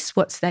release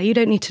what's there, you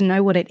don't need to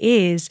know what it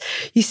is.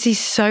 You see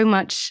so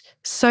much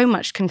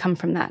can come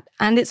from that.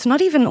 And it's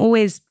not even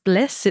always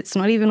bliss. It's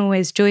not even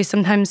always joy.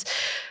 Sometimes,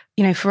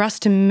 you know, for us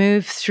to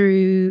move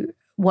through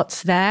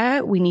what's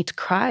there, we need to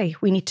cry,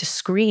 we need to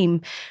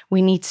scream,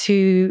 we need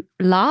to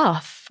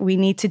laugh, we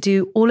need to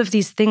do all of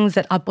these things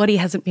that our body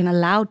hasn't been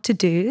allowed to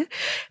do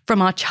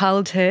from our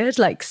childhood,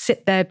 like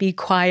sit there, be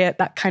quiet,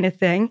 that kind of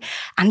thing,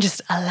 and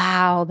just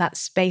allow that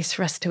space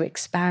for us to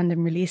expand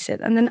and release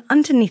it. And then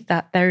underneath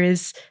that, there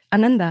is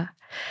Ananda.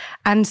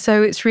 And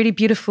so it's really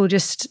beautiful,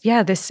 just,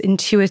 this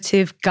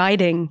intuitive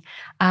guiding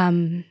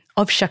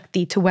of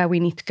Shakti to where we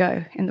need to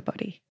go in the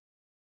body.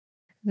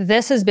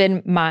 This has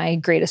been my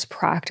greatest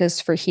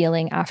practice for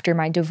healing after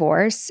my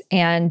divorce.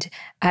 And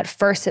at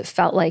first it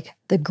felt like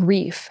the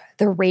grief,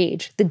 the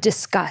rage, the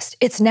disgust,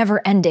 it's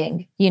never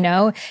ending, you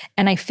know?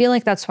 And I feel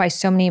like that's why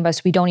so many of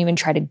us, we don't even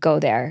try to go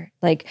there.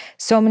 Like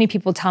so many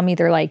people tell me,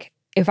 they're like,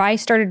 if I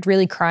started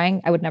really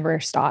crying, I would never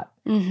stop.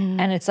 Mm-hmm.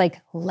 And it's like,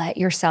 let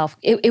yourself,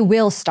 it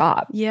will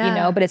stop, you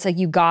know? But it's like,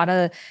 you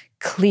gotta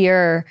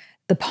clear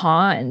the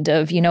pond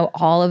of, you know,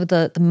 all of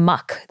the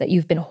muck that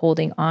you've been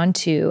holding on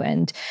to.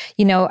 And,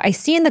 you know, I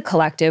see in the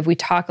collective, we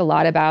talk a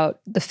lot about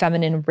the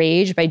feminine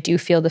rage, but I do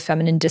feel the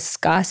feminine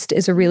disgust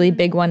is a really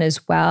big one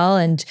as well.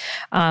 And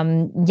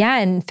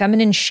and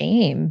feminine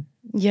shame.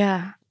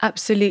 Yeah,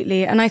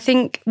 absolutely. And I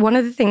think one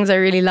of the things I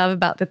really love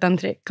about the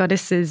tantric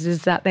goddesses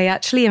is that they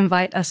actually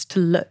invite us to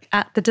look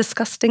at the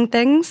disgusting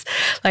things.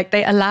 Like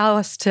they allow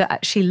us to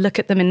actually look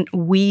at them and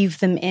weave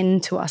them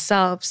into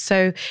ourselves.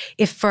 So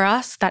if for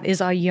us that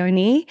is our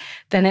yoni,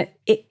 then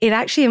it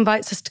actually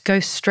invites us to go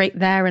straight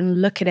there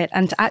and look at it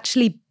and to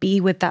actually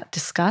be with that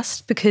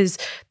disgust, because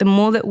the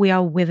more that we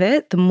are with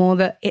it, the more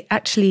that it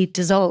actually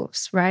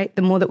dissolves, right?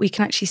 The more that we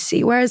can actually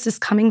see, where is this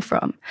coming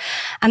from?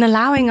 And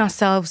allowing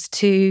ourselves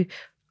to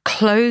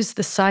close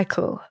the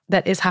cycle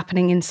that is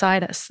happening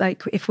inside us.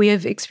 Like if we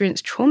have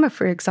experienced trauma,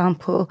 for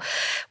example,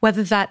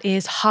 whether that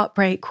is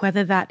heartbreak,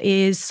 whether that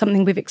is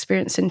something we've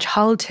experienced in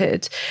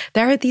childhood,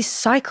 there are these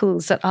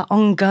cycles that are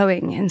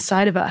ongoing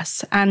inside of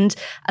us, and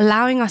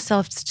allowing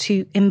ourselves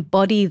to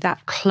embody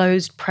that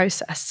closed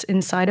process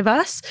inside of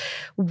us,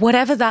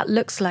 whatever that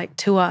looks like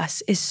to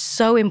us, is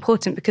so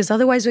important, because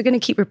otherwise we're going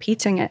to keep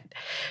repeating it,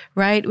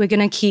 right? We're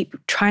going to keep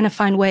trying to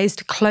find ways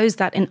to close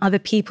that in other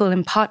people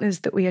and partners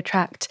that we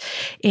attract,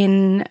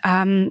 in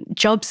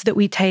jobs that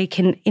we take,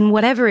 in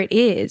whatever it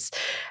is.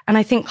 And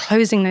I think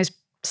closing those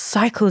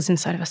cycles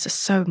inside of us is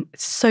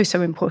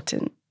so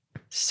important.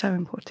 So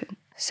important.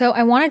 So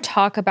I want to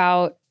talk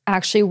about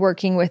actually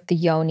working with the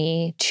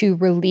yoni to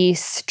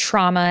release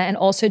trauma and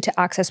also to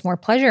access more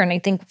pleasure. And I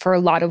think for a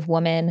lot of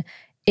women,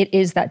 it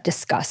is that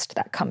disgust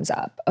that comes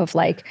up of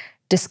like,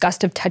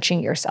 disgust of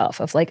touching yourself,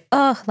 of like,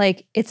 oh,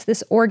 like it's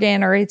this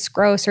organ, or it's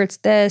gross, or it's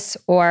this,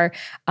 or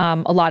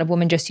a lot of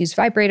women just use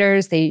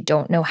vibrators. They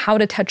don't know how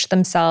to touch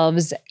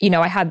themselves. You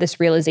know, I had this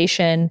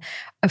realization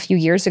a few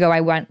years ago.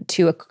 I went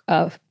to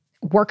a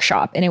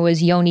workshop and it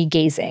was yoni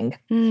gazing.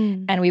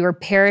 And we were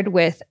paired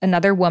with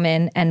another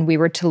woman and we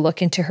were to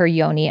look into her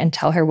yoni and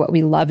tell her what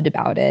we loved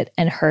about it,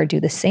 and her do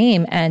the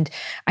same. And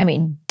I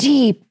mean,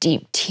 deep,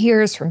 deep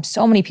tears from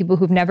so many people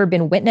who've never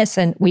been witness.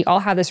 And we all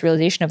have this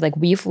realization of like,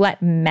 we've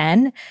let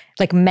men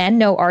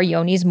know our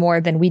yonis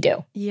more than we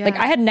do. Yeah. Like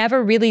I had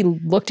never really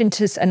looked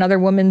into another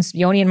woman's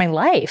yoni in my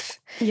life.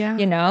 Yeah.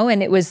 You know,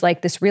 and it was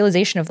like this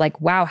realization of like,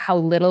 wow, how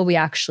little we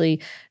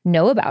actually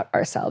know about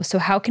ourselves. So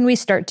how can we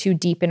start to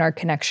deepen our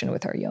connection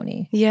with our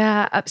yoni?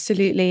 Yeah,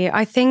 absolutely.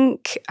 I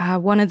think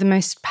one of the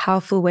most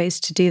powerful ways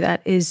to do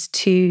that is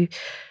to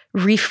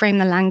reframe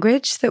the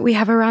language that we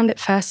have around it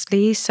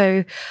firstly.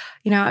 So,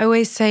 you know, I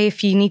always say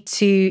if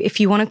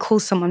you want to call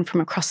someone from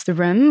across the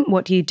room,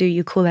 what do?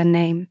 You call their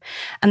name.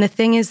 And the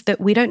thing is that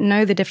we don't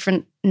know the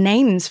different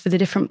names for the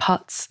different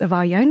parts of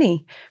our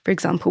yoni. For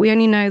example, we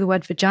only know the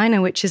word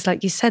vagina, which is,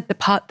 like you said, the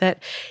part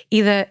that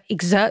either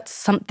exerts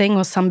something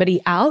or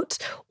somebody out,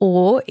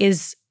 or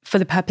is for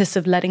the purpose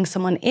of letting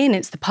someone in.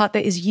 It's the part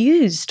that is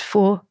used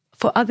for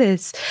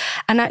others.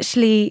 And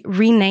actually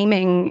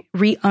renaming,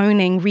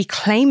 re-owning,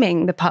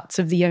 reclaiming the parts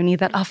of the yoni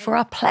that are for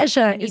our pleasure.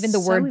 And even the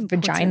word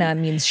vagina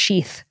means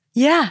sheath.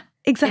 Yeah,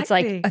 exactly. It's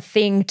like a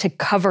thing to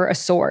cover a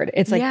sword.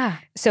 It's like,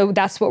 so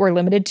that's what we're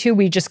limited to.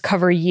 We just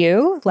cover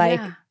you.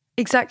 Like,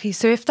 exactly.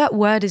 So if that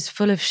word is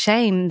full of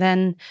shame,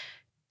 then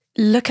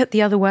look at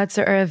the other words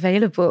that are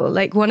available.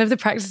 Like one of the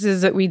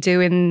practices that we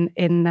do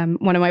in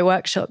one of my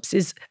workshops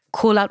is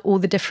call out all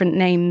the different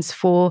names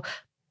for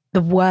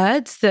the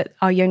words that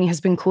our yoni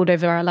has been called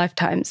over our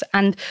lifetimes.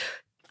 And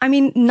I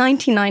mean,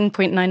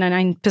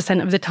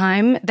 99.999% of the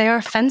time, they are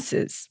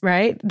offenses,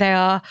 right? They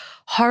are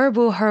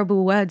horrible,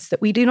 horrible words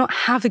that we do not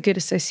have a good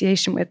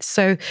association with.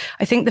 So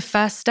I think the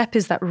first step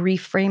is that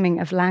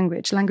reframing of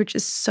language. Language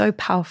is so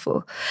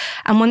powerful.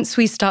 And once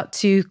we start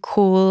to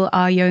call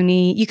our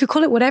yoni, you could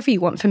call it whatever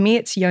you want. For me,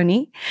 it's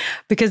yoni,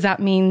 because that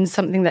means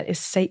something that is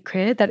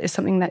sacred, that is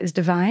something that is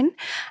divine.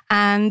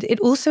 And it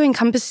also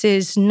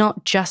encompasses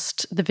not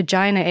just the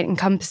vagina, it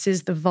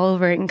encompasses the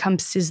vulva, it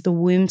encompasses the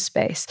womb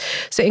space.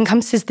 So it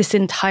encompasses this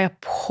entire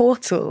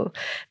portal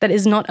that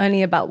is not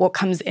only about what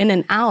comes in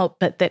and out,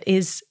 but that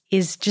is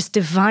just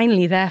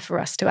divinely there for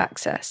us to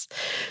access.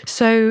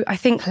 So I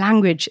think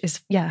language is,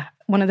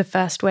 one of the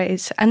first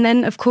ways. And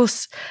then, of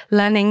course,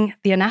 learning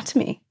the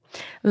anatomy.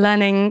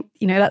 Learning,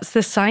 that's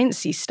the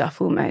sciencey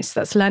stuff almost.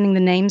 That's learning the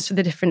names for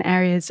the different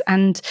areas.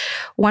 And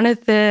one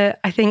of the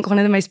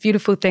most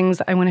beautiful things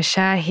that I want to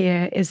share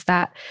here is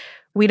that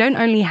we don't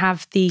only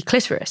have the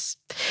clitoris,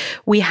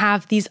 we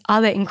have these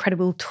other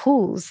incredible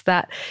tools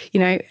that,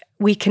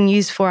 we can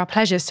use for our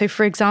pleasure. So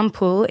for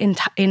example,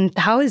 in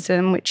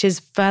Taoism, which is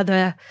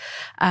further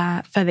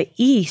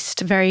east,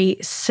 very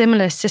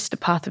similar sister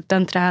path of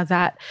Tantra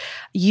that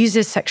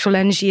uses sexual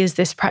energy as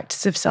this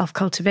practice of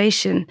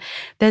self-cultivation,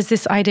 there's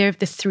this idea of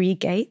the 3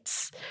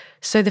 gates.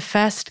 So the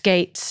first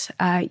gate,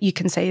 you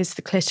can say, is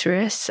the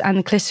clitoris, and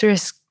the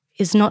clitoris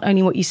is not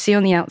only what you see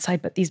on the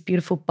outside, but these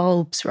beautiful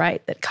bulbs,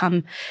 right, that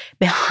come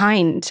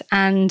behind.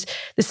 And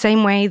the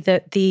same way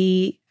that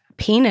the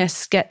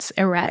penis gets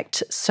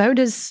erect, so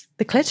does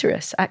the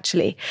clitoris,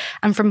 actually.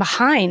 And from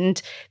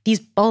behind, these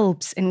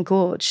bulbs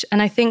engorge.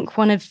 And I think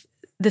one of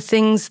the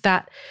things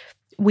that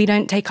we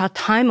don't take our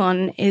time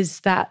on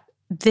is that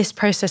this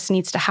process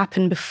needs to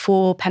happen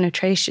before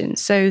penetration.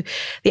 So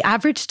the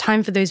average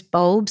time for those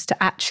bulbs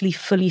to actually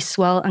fully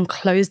swell and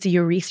close the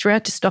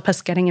urethra to stop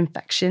us getting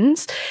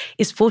infections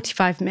is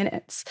 45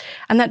 minutes.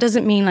 And that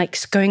doesn't mean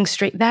like going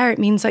straight there. It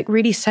means like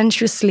really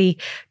sensuously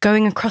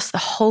going across the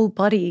whole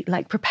body,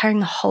 like preparing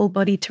the whole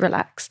body to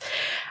relax.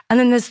 And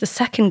then there's the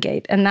second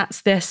gate, and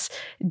that's this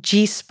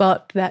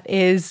G-spot that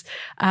is,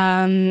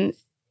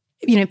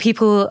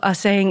 people are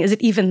saying, is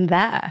it even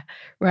there,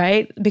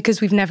 right?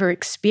 Because we've never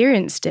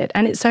experienced it.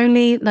 And it's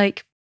only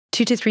like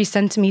 2 to 3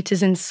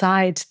 centimeters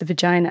inside the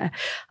vagina.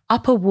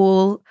 Upper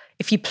wall,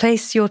 if you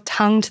place your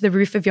tongue to the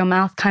roof of your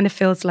mouth, kind of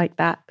feels like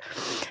that.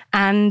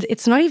 And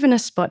it's not even a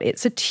spot,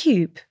 it's a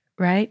tube,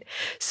 right?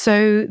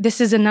 So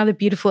this is another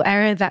beautiful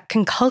area that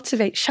can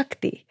cultivate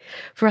Shakti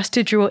for us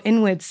to draw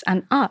inwards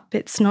and up.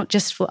 It's not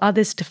just for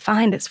others to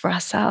find, it's for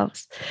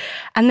ourselves.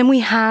 And then we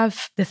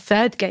have the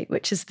third gate,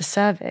 which is the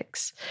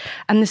cervix.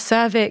 And the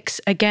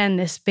cervix, again,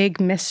 this big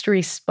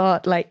mystery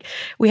spot. Like,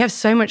 we have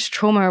so much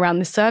trauma around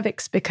the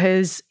cervix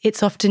because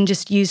it's often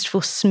just used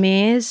for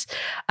smears.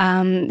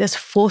 There's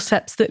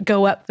forceps that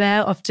go up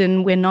there.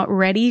 Often we're not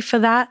ready for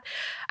that.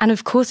 And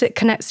of course, it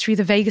connects through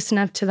the vagus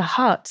nerve to the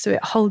heart. So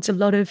it holds a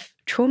lot of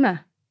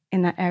trauma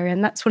in that area.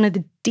 And that's one of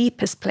the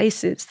deepest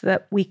places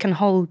that we can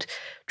hold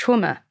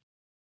trauma.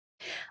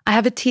 I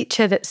have a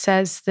teacher that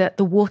says that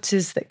the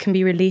waters that can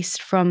be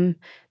released from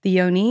the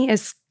yoni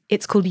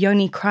it's called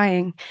yoni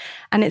crying.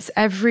 And it's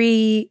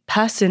every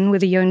person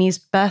with a yoni's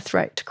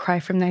birthright to cry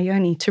from their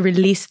yoni, to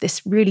release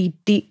this really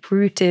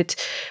deep-rooted,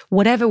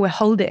 whatever we're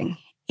holding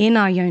in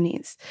our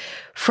yonis.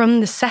 From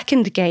the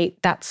second gate,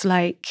 that's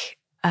like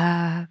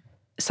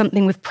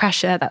something with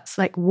pressure, that's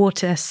like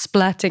water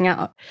splurting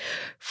out.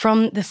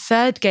 From the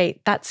third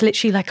gate, that's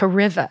literally like a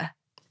river.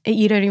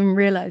 You don't even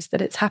realize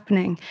that it's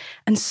happening.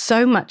 And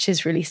so much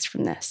is released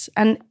from this.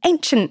 And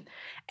ancient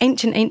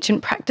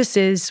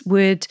practices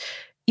would,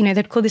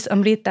 they'd call this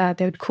amrita,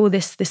 they would call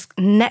this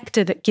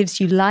nectar that gives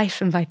you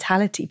life and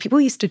vitality. People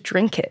used to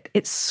drink it.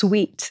 It's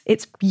sweet.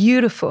 It's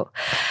beautiful.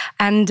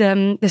 And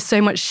there's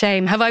so much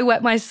shame. Have I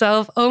wet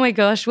myself? Oh my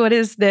gosh, what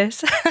is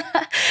this?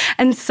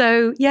 And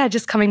so,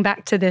 just coming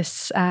back to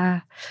this,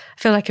 I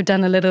feel like I've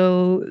done a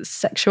little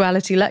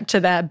sexuality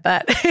lecture there,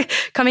 but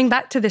coming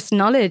back to this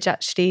knowledge,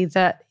 actually,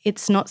 that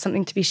it's not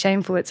something to be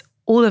shameful. It's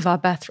all of our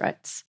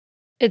birthrights.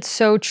 It's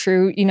so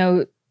true.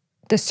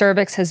 The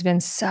cervix has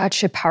been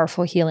such a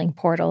powerful healing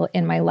portal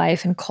in my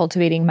life and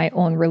cultivating my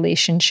own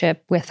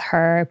relationship with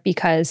her,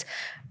 because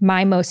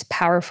my most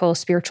powerful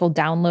spiritual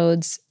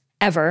downloads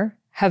ever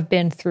have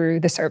been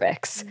through the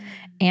cervix.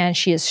 And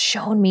she has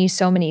shown me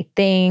so many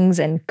things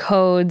and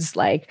codes,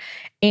 like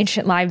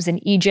ancient lives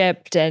in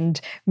Egypt and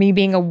me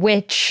being a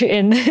witch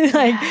and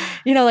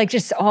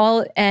just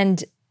all.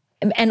 And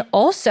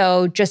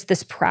also just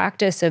this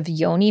practice of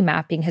yoni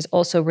mapping has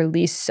also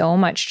released so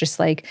much, just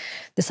like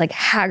this like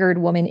haggard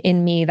woman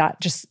in me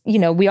that just,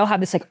 we all have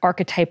this like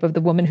archetype of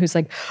the woman who's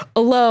like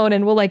alone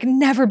and will like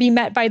never be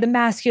met by the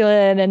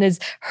masculine and is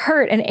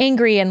hurt and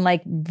angry, and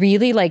like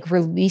really like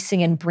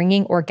releasing and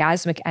bringing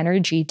orgasmic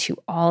energy to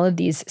all of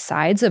these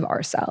sides of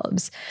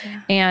ourselves.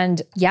 Yeah.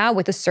 And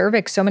with the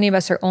cervix, so many of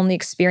us, our only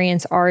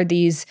experience are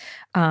these,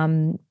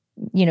 going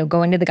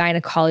to the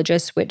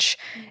gynecologist, which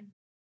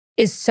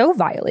is so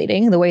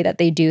violating the way that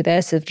they do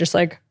this. Of just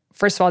like,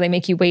 first of all, they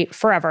make you wait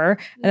forever.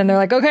 And then they're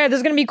like, okay, this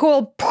is going to be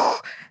cool.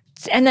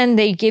 And then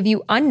they give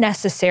you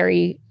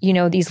unnecessary,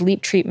 these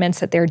leap treatments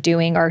that they're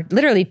doing are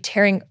literally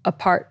tearing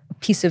apart a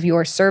piece of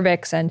your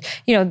cervix. And,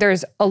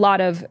 there's a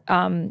lot of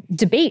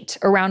debate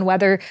around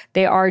whether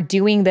they are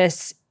doing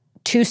this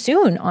too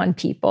soon on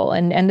people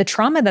and the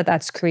trauma that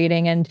that's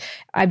creating. And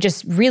I've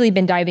just really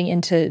been diving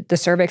into the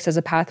cervix as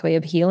a pathway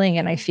of healing.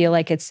 And I feel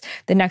like it's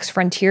the next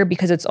frontier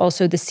because it's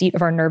also the seat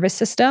of our nervous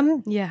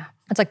system. Yeah.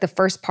 It's like the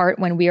first part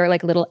when we are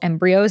like little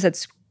embryos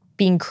that's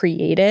being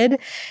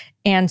created.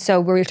 And so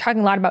we're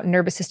talking a lot about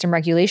nervous system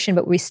regulation,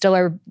 but we still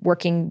are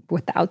working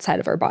with the outside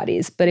of our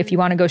bodies. But if you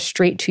want to go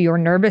straight to your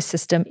nervous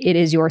system, it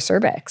is your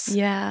cervix.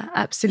 Yeah,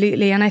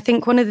 absolutely. And I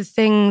think one of the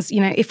things,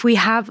 if we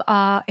have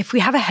a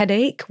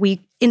headache,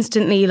 we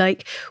instantly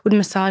would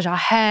massage our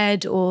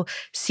head or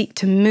seek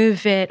to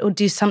move it or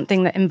do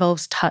something that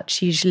involves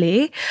touch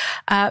usually.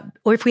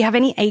 Or if we have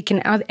any ache in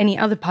any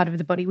other part of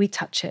the body, we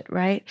touch it,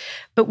 right?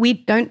 But we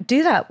don't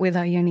do that with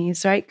our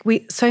yonis, right?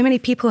 So many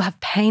people have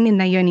pain in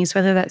their yonis,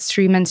 whether that's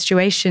through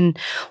menstruation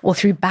or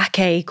through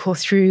backache or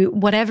through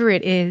whatever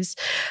it is,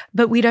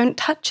 but we don't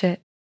touch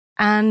it.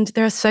 And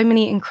there are so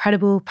many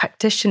incredible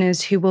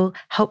practitioners who will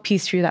help you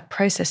through that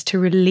process to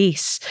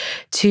release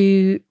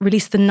the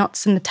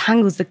knots and the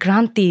tangles, the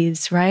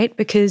granthis, right?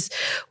 Because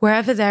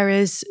wherever there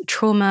is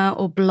trauma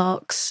or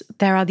blocks,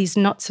 there are these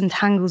knots and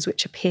tangles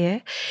which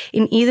appear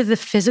in either the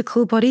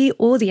physical body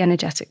or the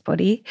energetic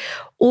body,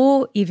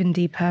 or even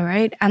deeper,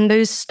 right? And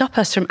those stop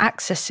us from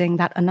accessing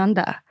that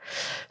ananda.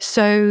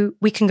 So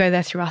we can go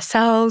there through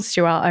ourselves,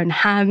 through our own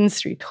hands,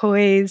 through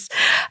toys,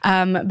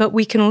 but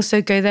we can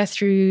also go there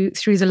through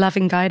the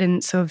loving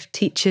guidance of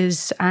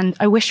teachers and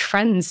I wish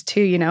friends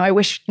too. I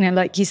wish,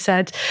 like you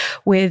said,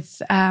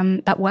 with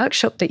that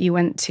workshop that you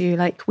went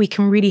to, we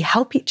can really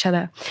help each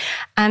other.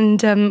 And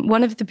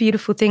one of the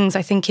beautiful things,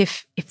 I think,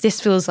 if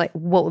this feels like,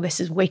 whoa, this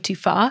is way too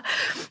far,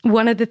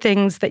 one of the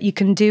things that you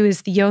can do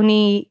is the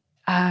yoni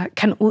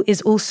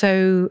is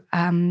also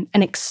an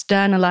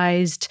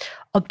externalized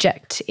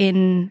object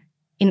in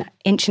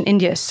ancient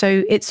India.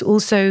 So it's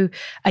also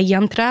a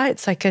yantra.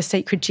 It's like a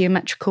sacred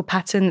geometrical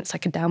pattern. It's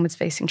like a downwards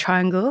facing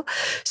triangle.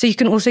 So you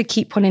can also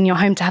keep one in your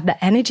home to have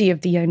the energy of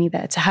the yoni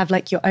there, to have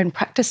your own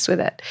practice with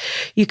it.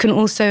 You can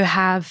also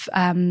have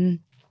a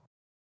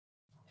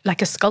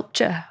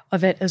sculpture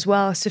of it as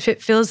well. So if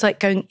it feels like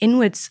going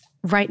inwards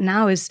right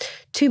now is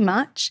too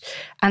much,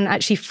 and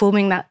actually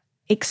forming that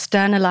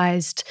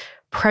externalized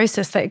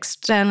process, that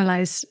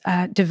externalized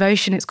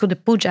devotion. It's called a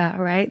puja,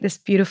 right? This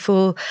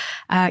beautiful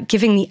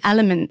giving the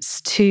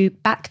elements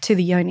back to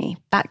the yoni,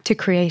 back to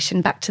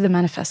creation, back to the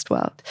manifest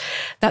world.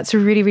 That's a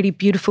really, really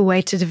beautiful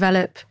way to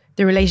develop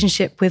the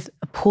relationship with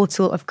a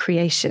portal of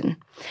creation.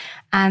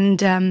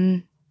 And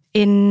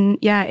in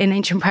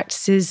ancient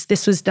practices,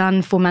 this was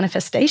done for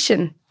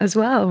manifestation as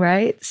well,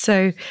 right?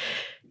 So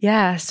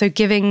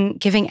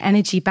giving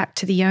energy back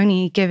to the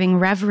yoni, giving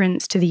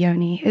reverence to the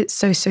yoni, it's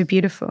so, so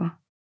beautiful.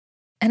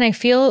 And I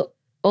feel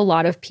a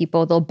lot of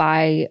people, they'll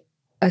buy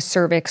a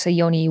cervix, a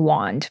yoni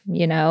wand,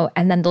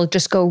 and then they'll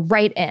just go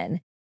right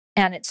in.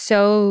 And it's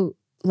so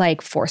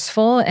like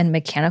forceful and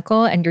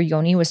mechanical, and your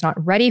yoni was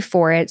not ready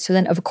for it. So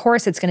then of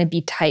course it's going to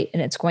be tight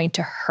and it's going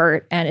to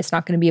hurt and it's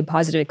not going to be a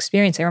positive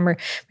experience. I remember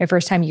my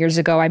first time years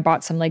ago, I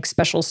bought some like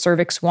special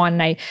cervix wand,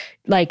 and I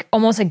like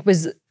almost like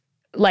was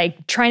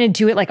like trying to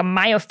do it like a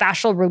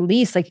myofascial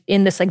release, like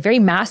in this like very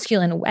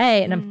masculine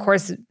way. And of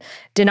course it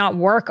did not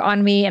work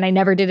on me, and I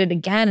never did it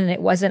again. And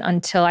it wasn't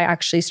until I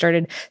actually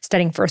started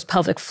studying first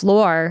pelvic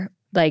floor,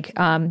 like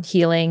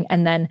healing,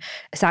 and then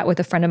sat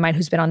with a friend of mine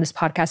who's been on this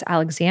podcast,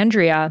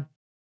 Alexandria,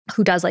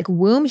 who does like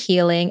womb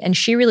healing. And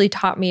she really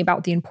taught me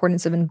about the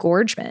importance of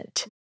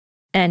engorgement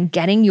and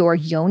getting your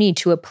yoni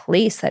to a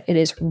place that it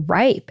is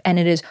ripe and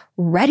it is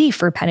ready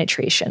for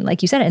penetration,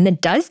 like you said. And it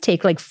does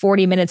take like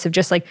 40 minutes of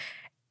just like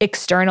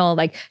external,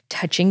 like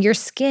touching your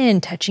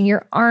skin, touching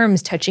your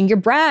arms, touching your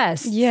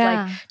breasts,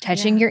 like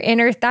touching your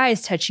inner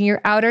thighs, touching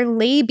your outer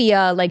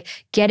labia, like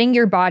getting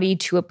your body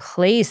to a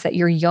place that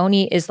your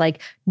yoni is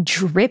like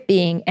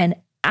dripping and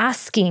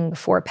asking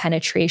for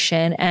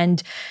penetration.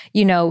 And,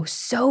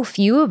 so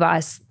few of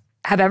us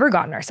have ever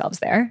gotten ourselves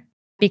there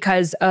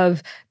because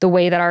of the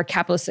way that our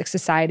capitalistic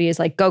society is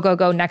like, go, go,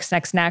 go, next,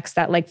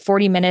 that like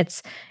 40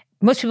 minutes.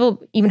 Most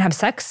people even have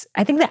sex.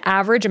 I think the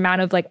average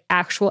amount of like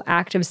actual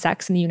active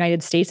sex in the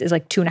United States is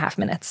like 2.5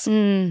 minutes,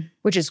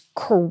 which is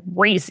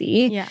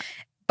crazy. Yeah.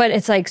 But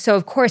it's like, so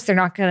of course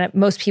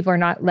most people are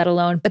not, let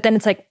alone, but then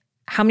it's like,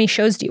 how many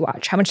shows do you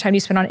watch? How much time do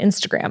you spend on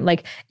Instagram?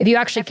 Like if you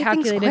actually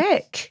calculate it.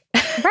 Quick.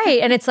 Right.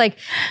 And it's like,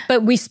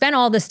 but we spend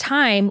all this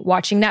time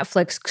watching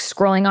Netflix,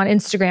 scrolling on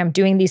Instagram,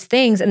 doing these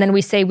things. And then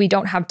we say we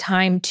don't have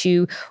time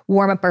to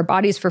warm up our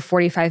bodies for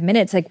 45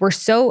 minutes. Like we're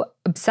so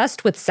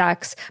obsessed with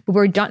sex, but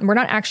we're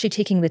not actually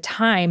taking the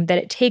time that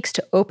it takes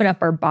to open up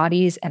our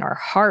bodies and our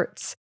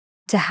hearts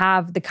to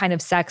have the kind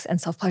of sex and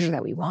self-pleasure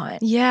that we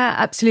want. Yeah,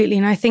 absolutely.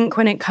 And I think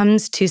when it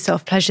comes to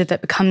self-pleasure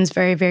that becomes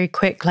very, very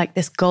quick, like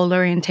this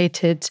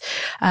goal-orientated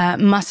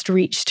must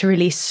reach to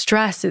release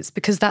stress, it's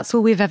because that's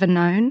all we've ever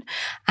known.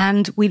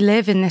 And we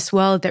live in this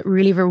world that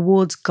really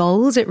rewards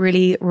goals. It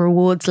really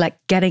rewards like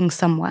getting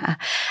somewhere.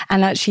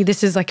 And actually,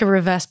 this is like a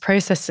reverse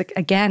process.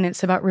 Again,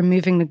 it's about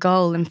removing the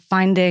goal and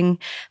finding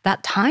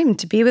that time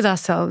to be with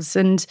ourselves.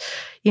 And,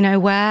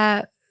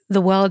 where the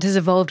world has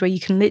evolved where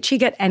you can literally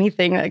get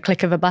anything at a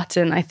click of a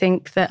button. I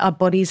think that our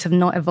bodies have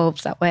not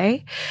evolved that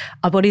way.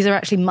 Our bodies are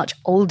actually much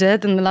older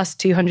than the last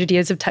 200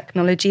 years of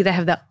technology. They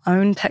have their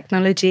own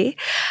technology.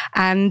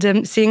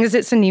 And seeing as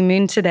it's a new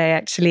moon today,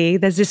 actually,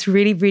 there's this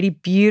really, really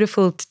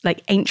beautiful,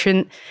 like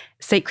ancient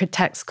sacred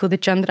text called the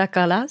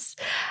Chandrakalas.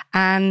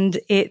 And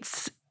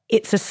it's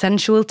a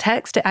sensual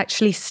text. It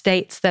actually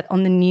states that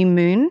on the new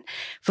moon,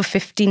 for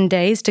 15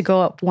 days to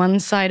go up one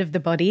side of the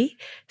body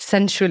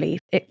sensually,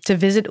 to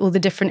visit all the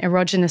different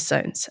erogenous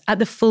zones. At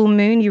the full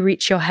moon, you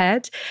reach your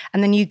head,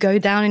 and then you go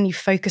down and you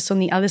focus on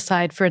the other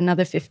side for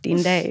another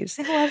 15 days.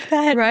 I love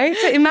that. Right?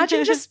 So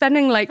imagine just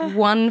spending like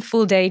one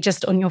full day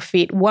just on your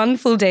feet, one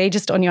full day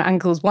just on your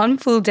ankles, one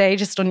full day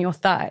just on your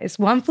thighs,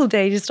 one full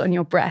day just on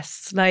your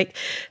breasts. Like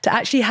to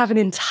actually have an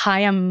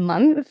entire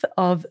month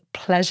of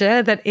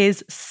pleasure that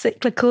is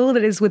cyclical,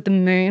 that is with the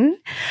moon,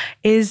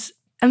 is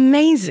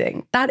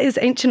amazing. That is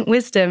ancient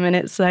wisdom. And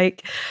it's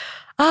like,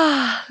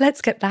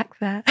 let's get back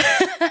there.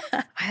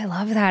 I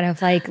love that,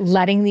 of like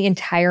letting the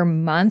entire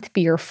month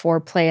be your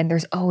foreplay, and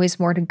there's always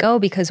more to go,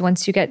 because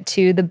once you get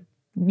to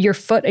your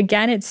foot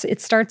again,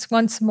 it starts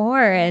once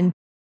more. And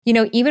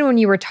even when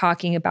you were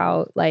talking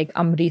about like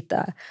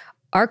Amrita,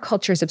 our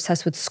culture is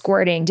obsessed with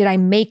squirting. Did I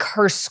make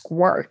her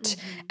squirt?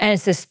 Mm-hmm. And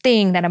it's this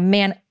thing that a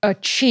man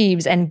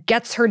achieves and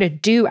gets her to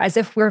do as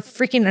if we're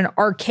freaking an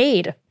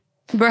arcade.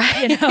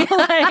 Right. Press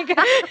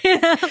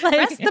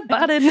the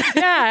button.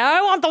 Yeah,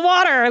 I want the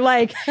water.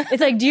 Like, it's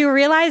like, do you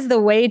realize the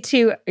way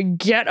to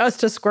get us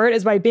to squirt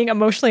is by being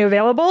emotionally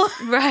available?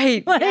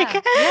 Right.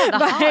 Like,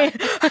 by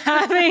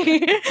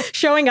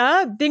showing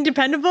up, being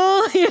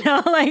dependable,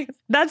 like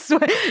that's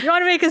what you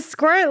want to make us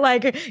squirt.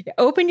 Like,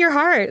 open your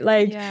heart,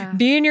 like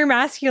be in your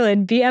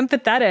masculine, be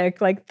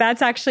empathetic. Like,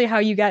 that's actually how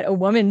you get a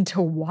woman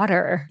to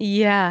water.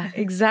 Yeah,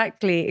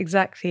 exactly.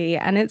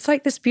 And it's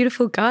like this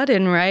beautiful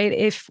garden, right?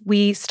 If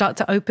we start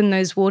to open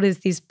those waters,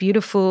 these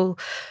beautiful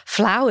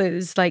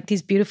flowers, like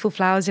these beautiful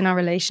flowers in our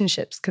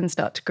relationships can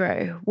start to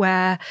grow,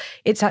 where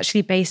it's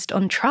actually based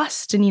on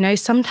trust. And,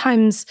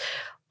 sometimes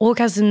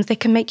orgasms, they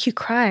can make you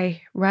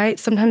cry, right?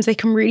 Sometimes they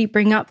can really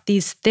bring up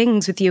these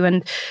things with you.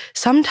 And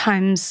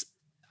sometimes,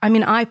 I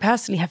mean, I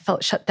personally have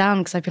felt shut down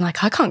because I've been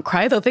like, I can't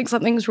cry, they'll think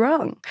something's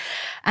wrong.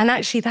 And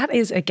actually that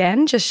is,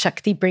 again, just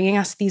Shakti bringing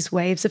us these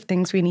waves of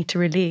things we need to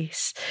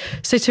release.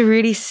 So to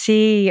really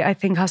see, I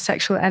think, our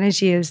sexual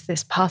energy as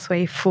this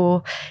pathway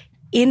for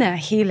inner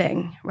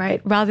healing,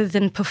 right? Rather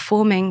than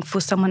performing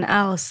for someone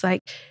else,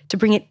 like to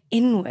bring it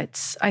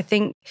inwards. I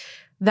think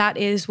that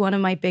is one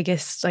of my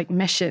biggest like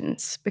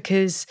missions,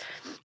 because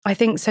I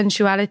think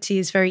sensuality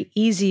is very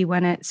easy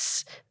when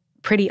it's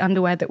pretty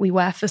underwear that we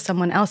wear for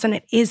someone else. And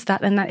it is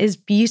that, and that is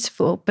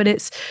beautiful, but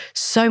it's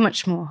so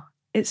much more.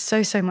 It's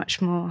so, so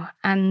much more.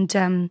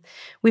 And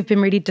we've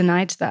been really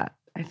denied that,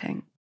 I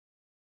think.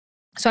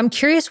 So I'm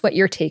curious what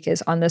your take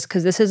is on this,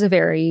 because this is a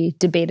very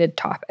debated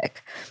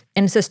topic.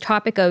 And it's this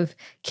topic of,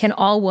 can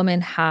all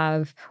women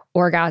have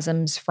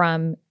orgasms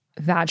from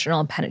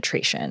vaginal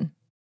penetration?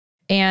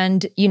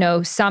 And, you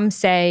know, some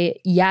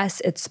say,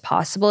 yes, it's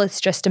possible.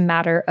 It's just a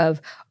matter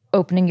of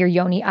opening your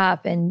yoni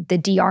up and the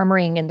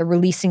de-armoring and the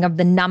releasing of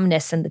the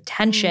numbness and the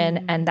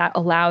tension. And that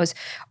allows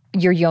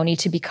your yoni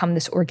to become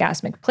this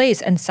orgasmic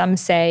place. And some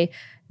say,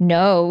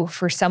 no,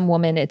 for some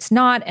women it's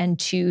not. And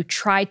to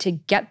try to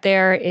get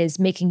there is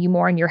making you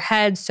more in your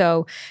head.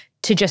 So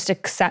to just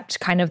accept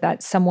kind of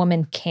that some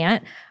women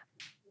can't.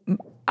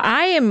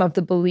 I am of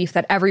the belief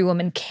that every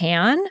woman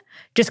can,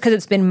 just because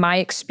it's been my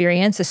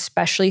experience,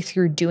 especially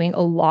through doing a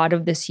lot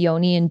of this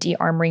yoni and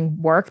de-armoring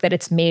work, that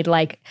it's made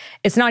like,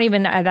 it's not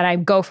even that I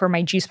go for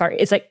my G-spot.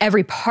 It's like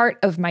every part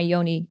of my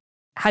yoni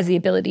has the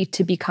ability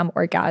to become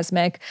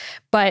orgasmic,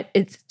 but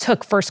it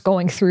took first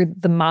going through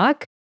the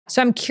muck.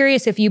 So I'm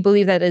curious if you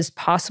believe that is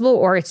possible,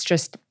 or it's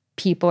just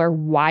people are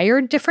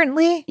wired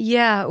differently.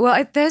 Yeah,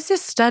 well, there's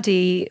this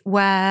study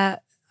where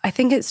I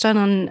think it's done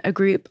on a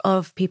group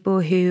of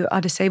people who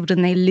are disabled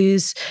and they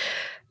lose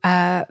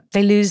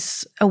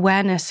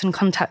awareness and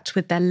contact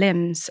with their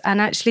limbs. And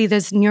actually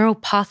there's neural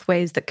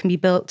pathways that can be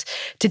built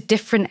to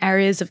different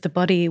areas of the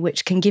body,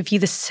 which can give you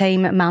the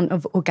same amount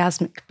of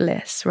orgasmic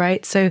bliss,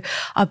 right? So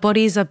our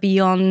bodies are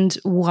beyond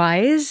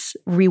wise.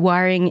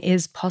 Rewiring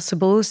is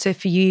possible. So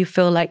if you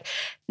feel like,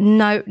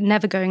 no,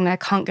 never going there,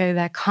 can't go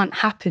there, can't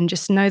happen,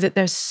 just know that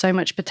there's so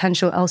much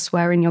potential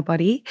elsewhere in your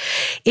body.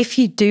 If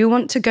you do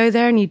want to go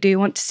there and you do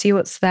want to see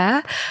what's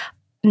there,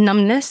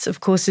 numbness, of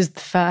course, is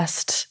the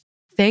first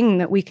thing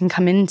that we can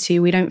come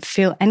into. We don't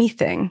feel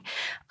anything.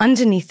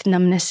 Underneath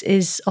numbness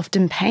is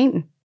often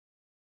pain.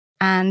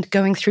 And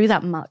going through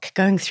that muck,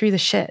 going through the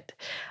shit,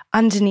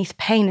 underneath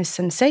pain is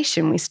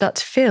sensation. We start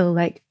to feel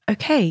like,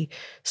 okay,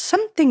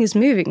 something is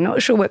moving,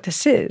 not sure what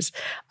this is.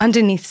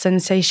 Underneath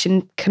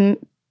sensation can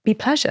be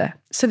pleasure.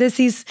 So there's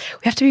these,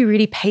 we have to be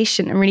really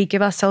patient and really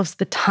give ourselves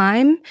the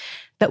time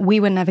that we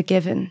were never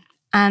given.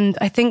 And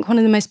I think one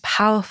of the most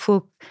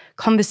powerful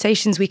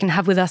conversations we can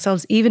have with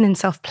ourselves, even in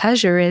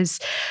self-pleasure, is,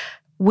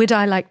 would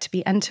I like to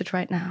be entered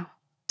right now?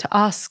 To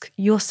ask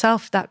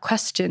yourself that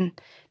question,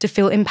 to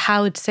feel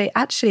empowered to say,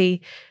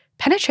 actually,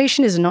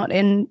 penetration is not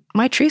in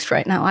my truth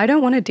right now. I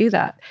don't want to do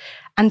that.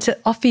 And to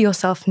offer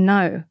yourself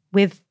no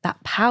with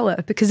that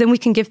power, because then we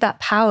can give that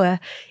power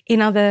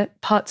in other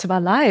parts of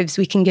our lives.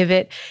 We can give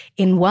it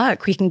in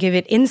work. We can give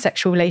it in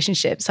sexual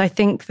relationships. I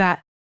think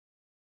that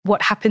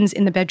what happens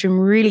in the bedroom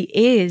really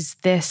is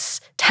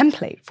this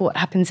template for what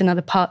happens in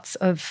other parts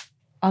of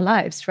our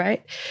lives,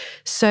 right?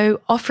 So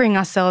offering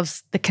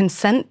ourselves the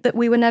consent that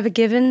we were never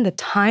given, the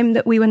time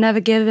that we were never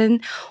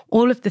given,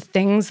 all of the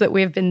things that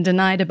we have been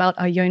denied about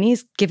our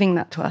yonis, giving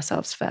that to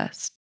ourselves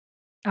first.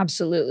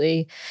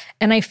 Absolutely.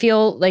 And I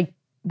feel like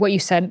what you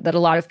said, that a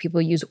lot of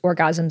people use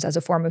orgasms as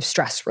a form of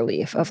stress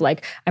relief, of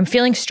like, I'm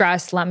feeling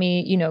stressed, let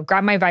me,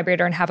 grab my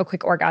vibrator and have a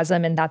quick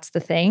orgasm, and that's the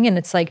thing. And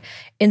it's like,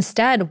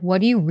 instead, what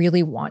do you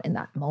really want in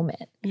that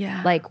moment?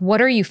 Yeah. Like,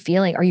 what are you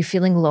feeling? Are you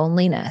feeling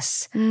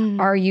loneliness?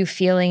 Are you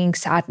feeling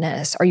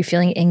sadness? Are you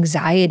feeling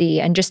anxiety?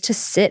 And just to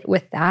sit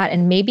with that,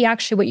 and maybe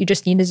actually what you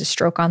just need is a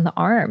stroke on the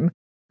arm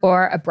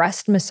or a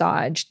breast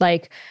massage.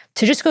 Like,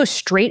 to just go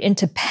straight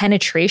into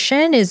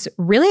penetration is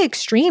really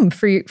extreme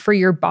for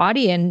your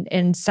body,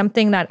 and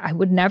something that I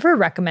would never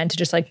recommend to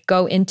just like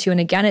go into. And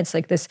again, it's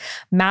like this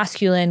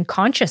masculine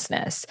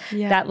consciousness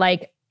that,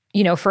 like,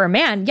 for a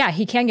man,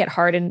 he can get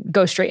hard and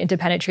go straight into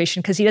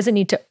penetration because he doesn't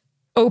need to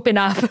open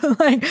up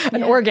like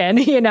an organ,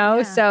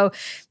 So,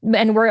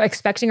 and we're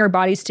expecting our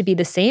bodies to be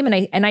the same.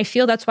 And I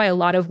feel that's why a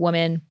lot of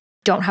women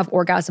don't have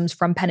orgasms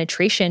from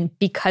penetration,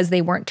 because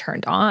they weren't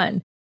turned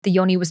on. The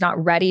yoni was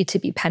not ready to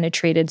be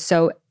penetrated.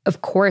 So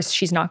of course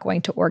she's not going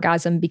to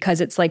orgasm,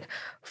 because it's like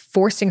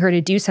forcing her to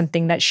do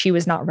something that she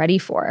was not ready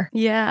for.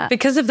 Yeah.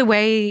 Because of the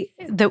way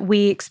that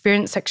we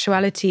experience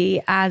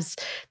sexuality as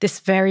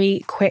this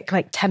very quick,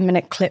 like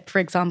 10-minute clip, for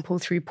example,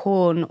 through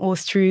porn, or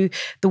through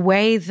the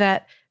way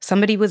that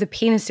somebody with a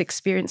penis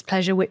experienced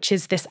pleasure, which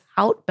is this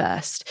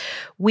outburst.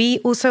 We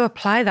also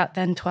apply that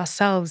then to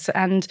ourselves,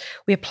 and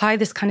we apply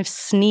this kind of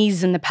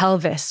sneeze in the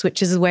pelvis,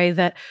 which is a way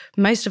that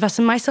most of us,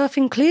 and myself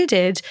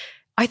included,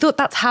 I thought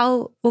that's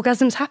how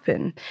orgasms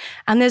happen.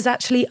 And there's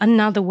actually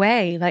another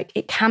way. Like,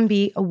 it can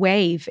be a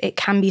wave. It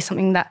can be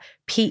something that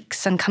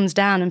peaks and comes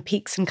down and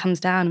peaks and comes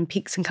down and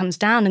peaks and comes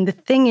down. And the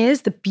thing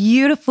is, the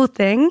beautiful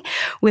thing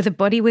with a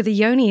body with a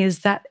yoni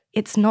is that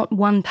it's not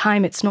one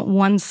time. It's not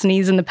one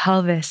sneeze in the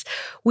pelvis.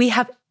 We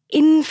have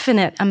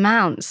infinite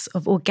amounts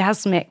of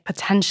orgasmic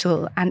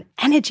potential and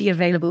energy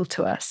available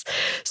to us.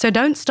 So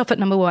don't stop at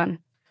number one.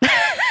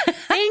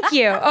 Thank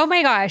you. Oh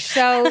my gosh.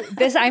 So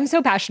I'm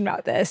so passionate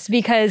about this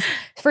because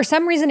for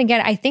some reason,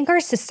 again, I think our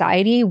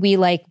society, we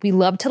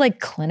love to like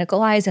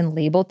clinicalize and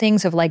label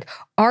things of like,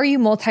 are you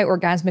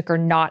multi-orgasmic or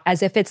not?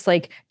 As if it's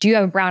like, do you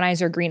have brown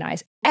eyes or green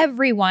eyes?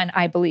 Everyone,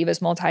 I believe,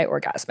 is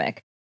multi-orgasmic.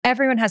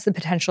 Everyone has the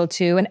potential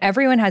to, and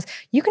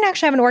you can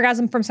actually have an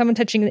orgasm from someone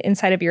touching the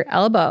inside of your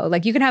elbow.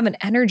 Like, you can have an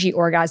energy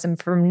orgasm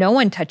from no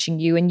one touching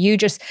you and you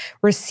just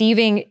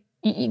receiving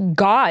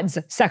God's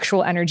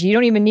sexual energy. You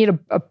don't even need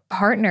a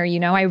partner,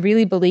 you know? I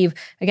really believe,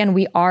 again,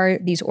 we are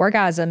these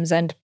orgasms.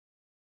 And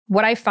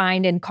what I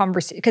find in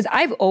conversation, because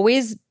I've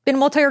always been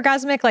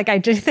multi-orgasmic, like I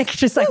just think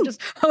just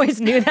always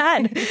knew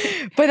that.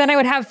 But then I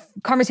would have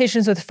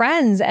conversations with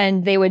friends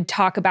and they would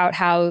talk about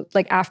how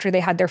like after they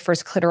had their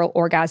first clitoral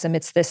orgasm,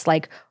 it's this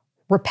like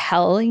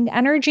repelling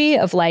energy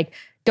of like,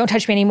 don't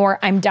touch me anymore,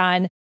 I'm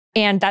done.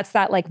 And that's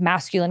that like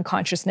masculine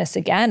consciousness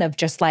again of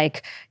just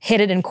like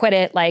hit it and quit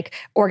it, like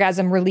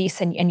orgasm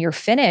release and you're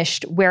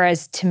finished.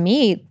 Whereas to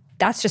me,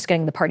 that's just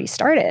getting the party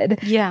started.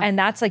 Yeah. And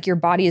that's like your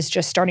body is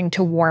just starting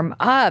to warm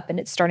up and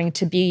it's starting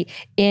to be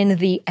in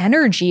the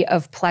energy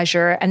of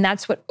pleasure. And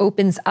that's what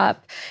opens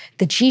up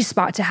the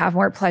G-spot to have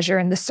more pleasure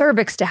and the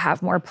cervix to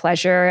have more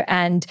pleasure.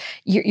 And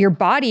your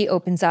body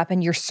opens up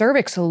and your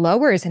cervix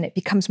lowers and it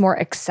becomes more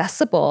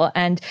accessible.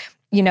 And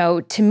you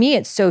know, to me,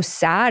 it's so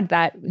sad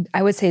that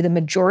I would say the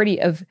majority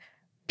of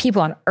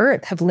people on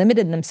earth have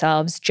limited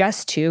themselves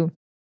just to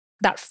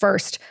that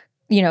first,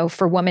 you know,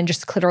 for women,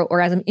 just clitoral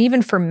orgasm,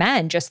 even for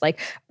men, just like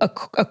a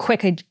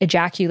quick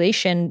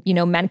ejaculation, you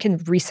know, men can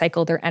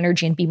recycle their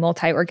energy and be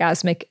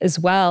multi-orgasmic as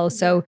well.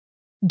 So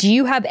do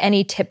you have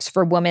any tips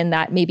for women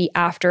that maybe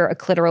after a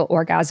clitoral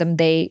orgasm,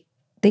 they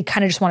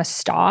kind of just want to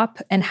stop,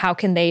 and how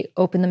can they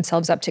open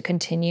themselves up to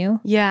continue?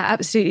 Yeah,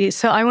 absolutely.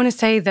 So I want to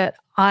say that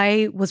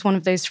I was one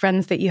of those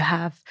friends that you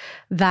have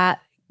that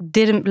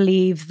didn't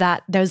believe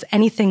that there was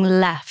anything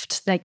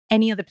left, like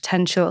any other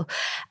potential.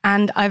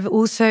 And I've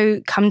also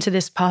come to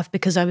this path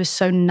because I was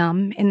so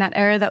numb in that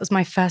era. That was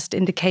my first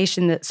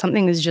indication that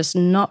something was just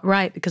not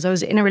right, because I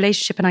was in a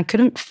relationship and I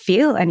couldn't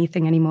feel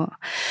anything anymore.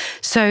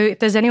 So if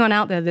there's anyone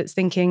out there that's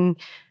thinking,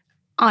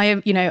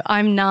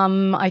 I'm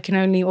numb, I can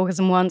only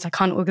orgasm once, I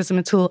can't orgasm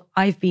at all,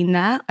 I've been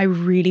there. I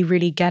really,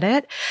 really get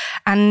it.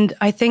 And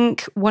I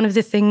think one of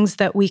the things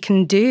that we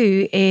can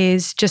do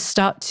is just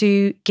start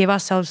to give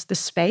ourselves the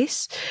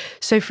space.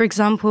 So for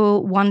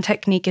example, one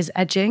technique is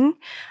edging.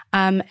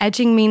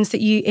 Edging means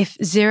that if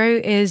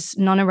 0 is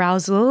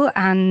non-arousal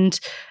and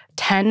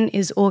 10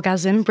 is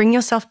orgasm, bring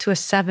yourself to a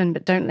 7,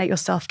 but don't let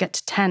yourself get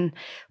to 10.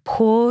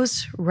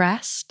 Pause,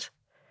 rest.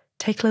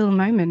 Take a little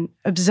moment,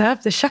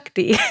 observe the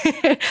Shakti,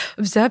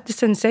 observe the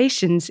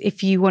sensations.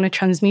 If you want to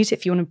transmute it,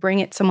 if you want to bring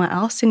it somewhere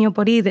else in your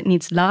body that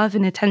needs love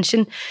and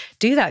attention,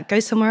 do that.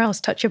 Go somewhere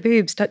else, touch your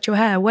boobs, touch your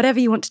hair,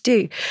 whatever you want to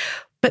do.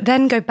 But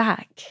then go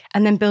back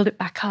and then build it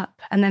back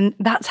up. And then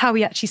that's how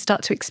we actually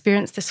start to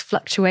experience this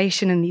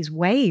fluctuation and these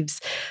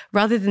waves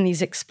rather than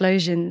these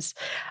explosions.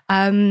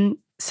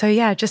 So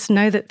yeah, just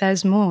know that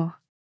there's more.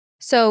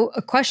 So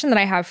a question that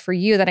I have for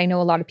you that I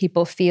know a lot of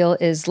people feel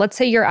is, let's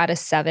say you're at a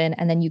 7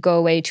 and then you go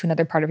away to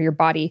another part of your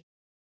body,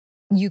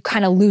 you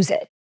kind of lose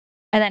it.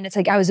 And then it's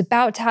like, I was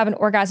about to have an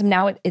orgasm,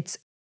 now it's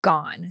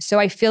gone. So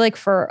I feel like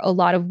for a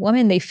lot of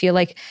women, they feel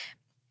like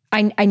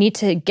I need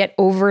to get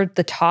over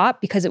the top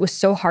because it was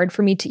so hard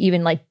for me to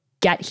even like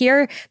get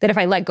here that if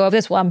I let go of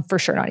this, well, I'm for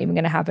sure not even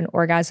going to have an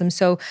orgasm.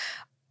 So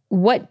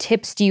what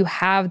tips do you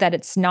have that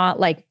it's not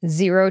like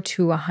 0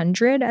 to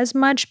 100 as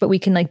much, but we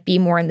can like be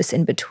more in this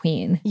in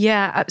between?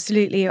 Yeah,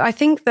 absolutely. I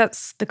think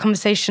that's the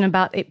conversation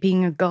about it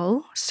being a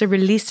goal. So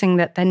releasing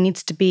that there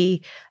needs to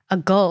be a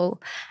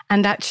goal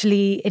and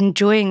actually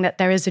enjoying that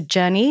there is a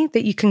journey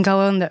that you can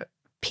go on, that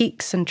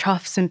peaks and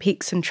troughs and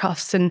peaks and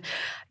troughs. And,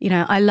 you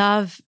know, I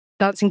love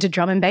dancing to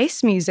drum and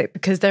bass music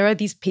because there are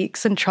these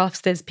peaks and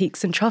troughs, there's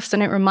peaks and troughs,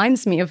 and it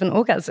reminds me of an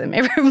orgasm.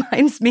 It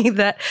reminds me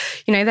that,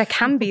 you know, there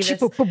can be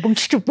this...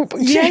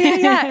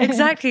 Yeah,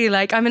 exactly.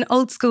 Like, I'm an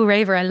old school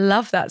raver. I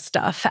love that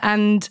stuff.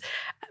 And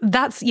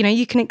that's, you know,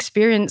 you can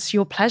experience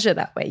your pleasure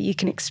that way. You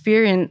can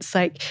experience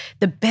like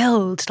the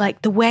build,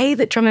 like the way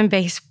that drum and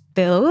bass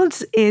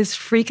builds is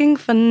freaking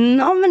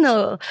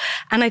phenomenal.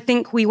 And I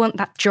think we want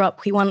that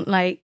drop. We want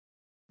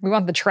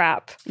the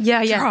trap.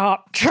 Yeah.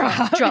 Drop.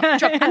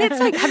 And it's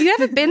like, have you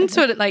ever been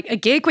to like a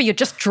gig where you're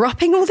just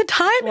dropping all the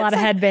time? A lot of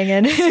head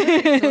banging.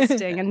 It's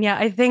exhausting. And yeah,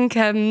 I think,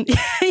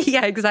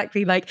 yeah,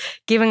 exactly. Like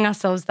giving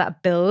ourselves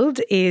that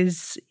build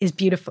is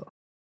beautiful.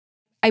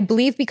 I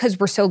believe because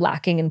we're so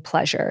lacking in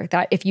pleasure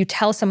that if you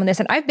tell someone this,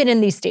 and I've been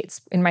in these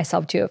states in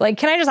myself too, like,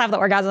 can I just have the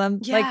orgasm?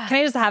 Yeah. Like, can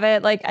I just have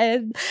it? Like,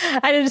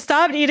 I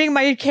stopped eating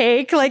my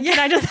cake. Like, can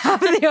I just have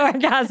the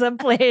orgasm,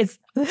 please?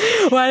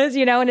 What is,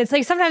 and it's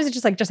like, sometimes it's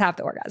just like, just have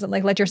the orgasm,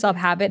 like let yourself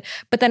have it.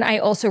 But then I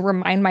also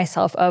remind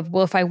myself of,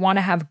 well, if I want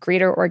to have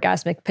greater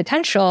orgasmic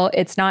potential,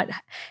 it's not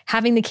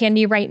having the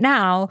candy right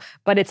now,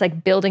 but it's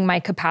like building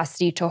my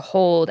capacity to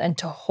hold.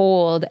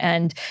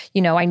 And,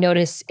 I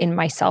notice in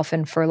myself,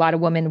 and for a lot of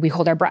women, we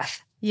hold our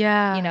breath.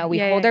 Yeah. We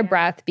hold our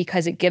breath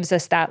because it gives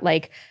us that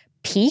like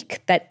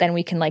peak that then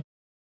we can like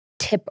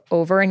tip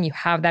over and you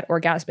have that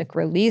orgasmic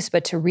release.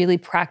 But to really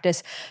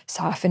practice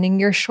softening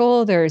your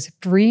shoulders,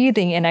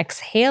 breathing and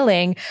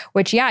exhaling,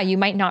 which, you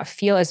might not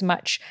feel as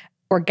much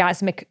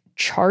orgasmic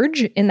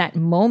charge in that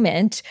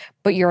moment,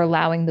 but you're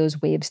allowing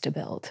those waves to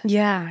build.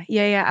 Yeah,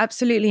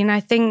 absolutely. And I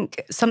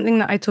think something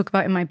that I talk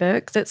about in my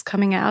book that's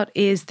coming out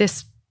is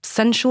this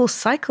sensual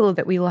cycle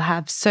that we will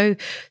have. So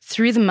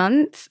through the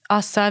month,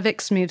 our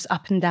cervix moves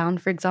up and down,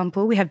 for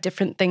example. We have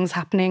different things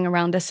happening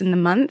around us in the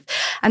month.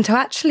 And to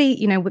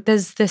actually,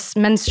 there's this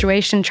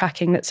menstruation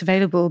tracking that's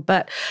available.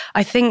 But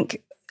I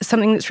think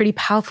something that's really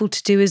powerful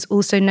to do is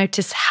also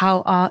notice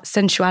how our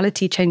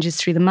sensuality changes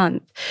through the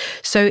month.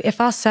 So if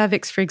our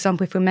cervix, for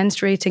example, if we're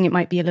menstruating, it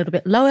might be a little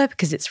bit lower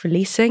because it's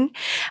releasing.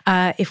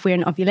 If we're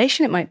in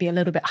ovulation, it might be a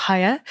little bit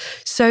higher.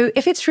 So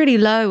if it's really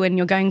low and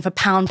you're going for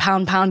pound,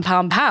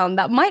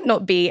 that might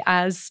not be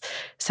as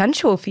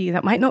sensual for you.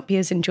 That might not be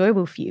as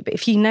enjoyable for you. But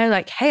if you know,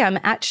 like, hey, I'm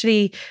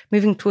actually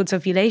moving towards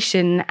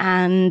ovulation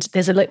and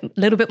there's a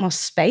little bit more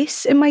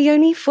space in my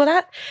yoni for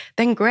that,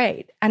 then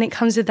great. And it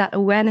comes with that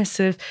awareness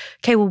of,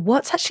 okay, well,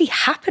 what's actually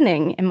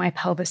happening in my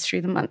pelvis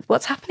through the month?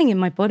 What's happening in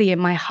my body, in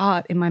my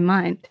heart, in my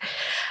mind?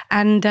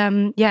 And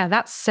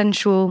that's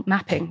sensual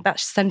mapping.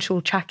 That's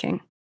sensual tracking.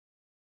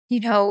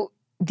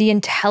 The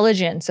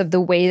intelligence of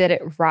the way that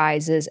it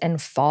rises and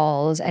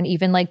falls and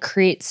even like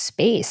creates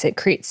space. It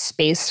creates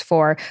space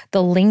for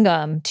the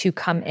lingam to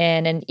come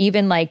in. And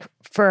even like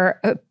for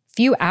a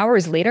few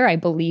hours later, I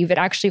believe it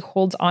actually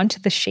holds on to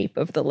the shape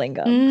of the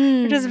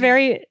lingam, which is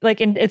very like,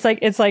 it's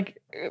like,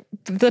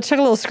 they took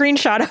a little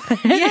screenshot of it.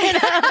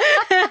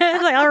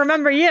 It's like, I'll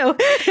remember you.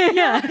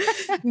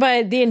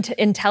 But the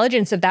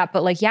intelligence of that,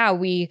 but like,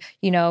 we,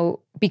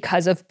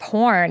 because of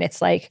porn,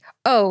 it's like,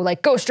 oh,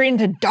 like go straight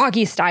into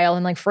doggy style.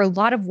 And like for a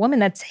lot of women,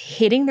 that's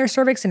hitting their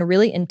cervix in a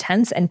really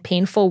intense and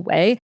painful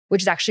way,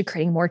 which is actually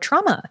creating more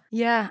trauma.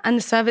 Yeah, and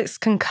the cervix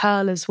can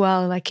curl as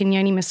well. Like in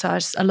yoni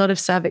massage, a lot of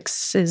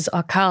cervixes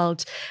are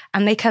curled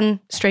and they can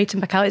straighten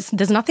back out.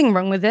 There's nothing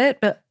wrong with it,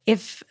 but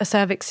if a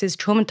cervix is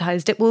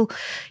traumatized, it will,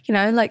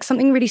 like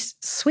something really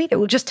sweet, it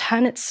will just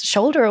turn its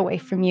shoulder away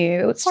from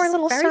you. It's poor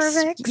little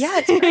cervix.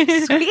 It's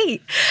very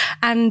sweet.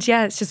 And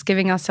it's just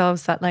giving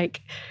ourselves that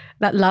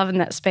that love and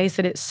that space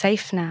that it's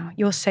safe now.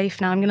 You're safe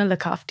now. I'm going to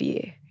look after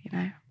you,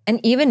 And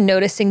even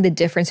noticing the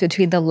difference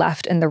between the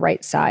left and the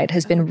right side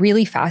has been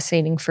really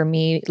fascinating for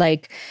me.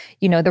 Like,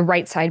 the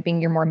right side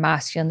being your more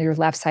masculine, your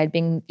left side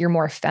being your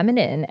more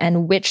feminine,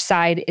 and which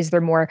side is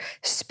there more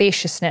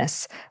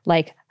spaciousness,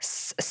 like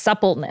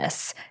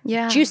suppleness,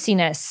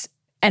 juiciness,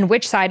 and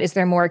which side is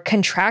there more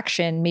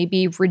contraction,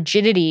 maybe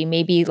rigidity,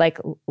 maybe like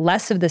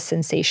less of the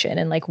sensation,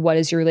 and like what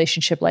is your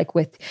relationship like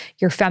with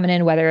your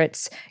feminine, whether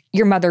it's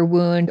your mother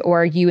wound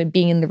or you and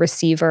being in the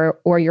receiver,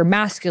 or your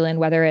masculine,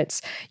 whether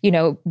it's,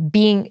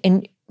 being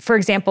in, for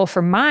example,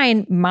 for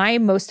mine,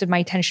 most of my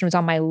attention was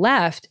on my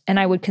left, and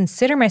I would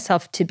consider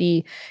myself to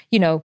be,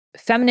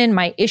 feminine.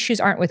 My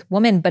issues aren't with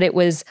women, but it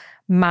was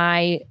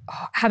my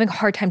having a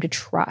hard time to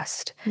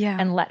trust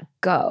and let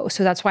go.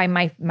 So that's why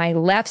my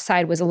left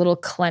side was a little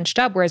clenched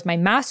up, whereas my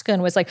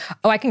masculine was like,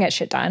 oh, I can get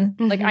shit done.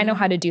 Like, I know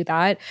how to do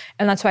that.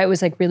 And that's why it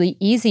was like really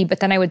easy. But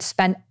then I would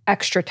spend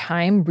extra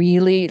time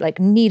really like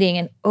kneading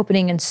and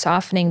opening and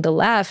softening the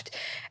left.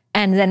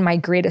 And then my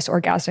greatest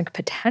orgasmic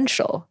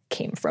potential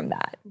came from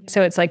that.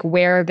 So it's like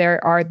where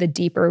there are the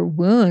deeper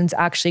wounds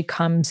actually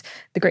comes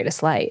the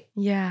greatest light.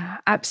 Yeah,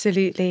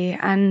 absolutely.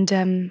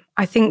 And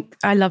I think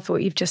I love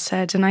what you've just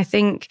said. And I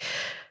think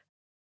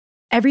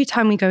every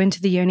time we go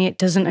into the yoni, it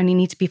doesn't only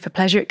need to be for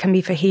pleasure, it can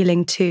be for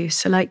healing too.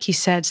 So like you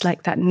said,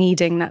 like that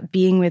kneading, that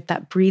being with,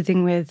 that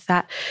breathing with,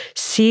 that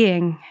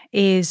seeing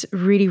is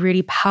really,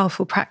 really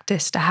powerful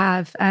practice to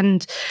have.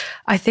 And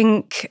I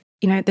think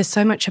there's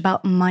so much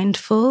about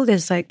mindful.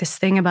 There's like this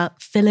thing about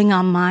filling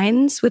our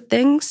minds with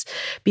things,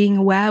 being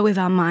aware with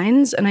our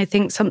minds. And I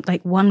think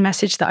one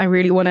message that I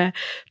really want to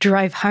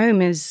drive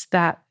home is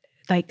that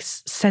like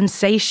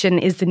sensation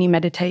is the new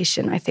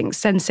meditation. I think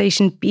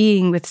sensation,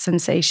 being with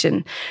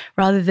sensation,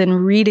 rather than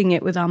reading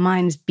it with our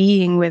minds,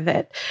 being with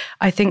it.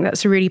 I think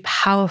that's a really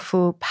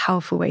powerful,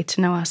 powerful way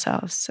to know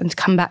ourselves and to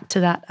come back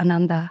to that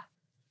ananda.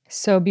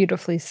 So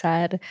beautifully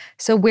said.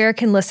 So where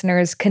can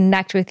listeners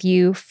connect with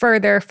you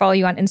further, follow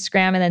you on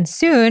Instagram, and then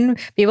soon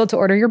be able to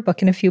order your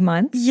book in a few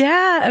months?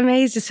 Yeah,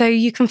 amazing. So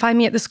you can find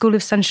me at the School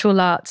of Sensual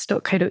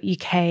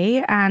Arts.co.uk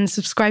and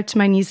subscribe to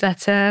my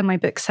newsletter. My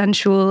book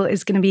Sensual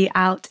is going to be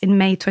out in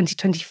May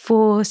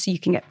 2024, so you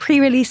can get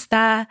pre-release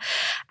there.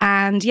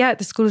 And yeah, at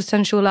the School of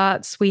Sensual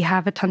Arts, we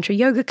have a Tantra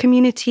yoga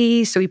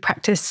community. So we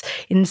practice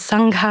in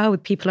Sangha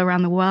with people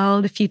around the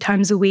world a few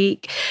times a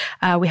week.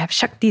 We have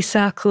Shakti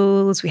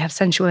circles, we have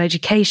sensual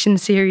education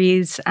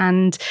series,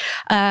 and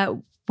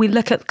we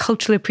look at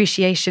cultural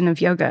appreciation of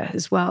yoga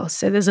as well.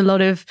 So there's a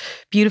lot of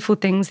beautiful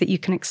things that you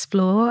can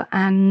explore.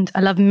 And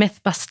I love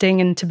myth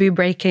busting and taboo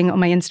breaking on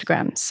my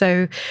Instagram.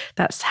 So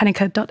that's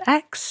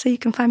henika.x. So you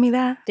can find me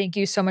there. Thank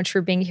you so much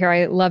for being here.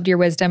 I loved your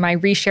wisdom. I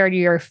reshared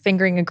your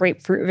fingering a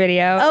grapefruit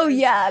video. Oh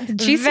yeah.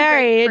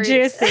 Very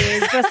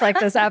juicy, just like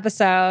this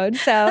episode.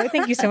 So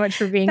thank you so much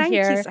for being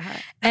here. Thank you, Sahara.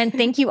 And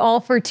thank you all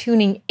for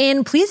tuning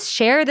in. Please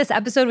share this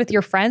episode with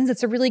your friends.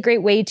 It's a really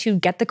great way to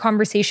get the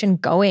conversation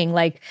going.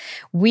 Like,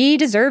 we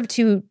deserve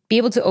to be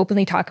able to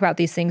openly talk about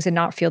these things and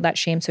not feel that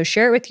shame. So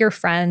share it with your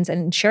friends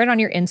and share it on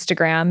your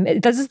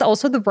Instagram. This is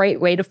also the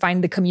right way to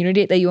find the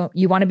community that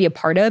you want to be a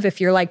part of. If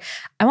you're like,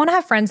 I want to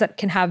have friends that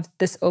can have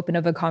this open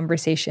of a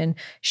conversation,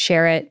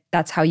 share it.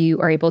 That's how you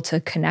are able to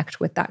connect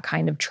with that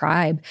kind of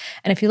tribe.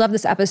 And if you love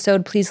this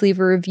episode, please leave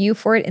a review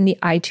for it in the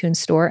iTunes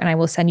store, and I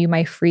will send you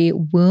my free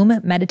womb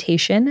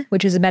meditation,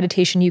 which is a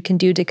meditation you can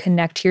do to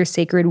connect to your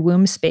sacred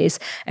womb space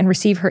and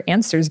receive her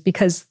answers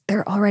because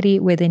they're already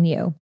within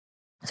you.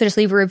 So just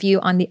leave a review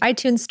on the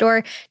iTunes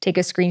store, take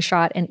a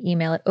screenshot, and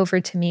email it over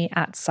to me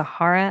at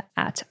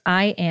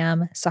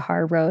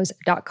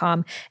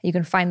sahara@iamsahararose.com. You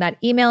can find that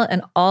email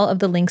and all of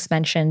the links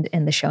mentioned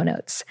in the show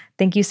notes.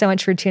 Thank you so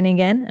much for tuning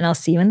in, and I'll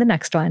see you in the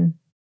next one.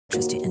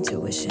 Trust your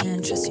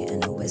intuition, trust your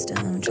inner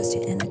wisdom, trust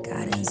your inner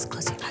guidance.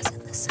 Close your eyes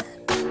and listen.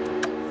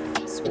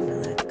 Surrender,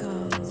 let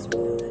go.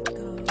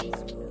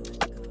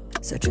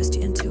 So trust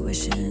your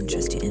intuition,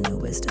 trust your inner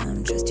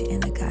wisdom, trust your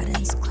inner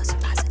guidance. Close your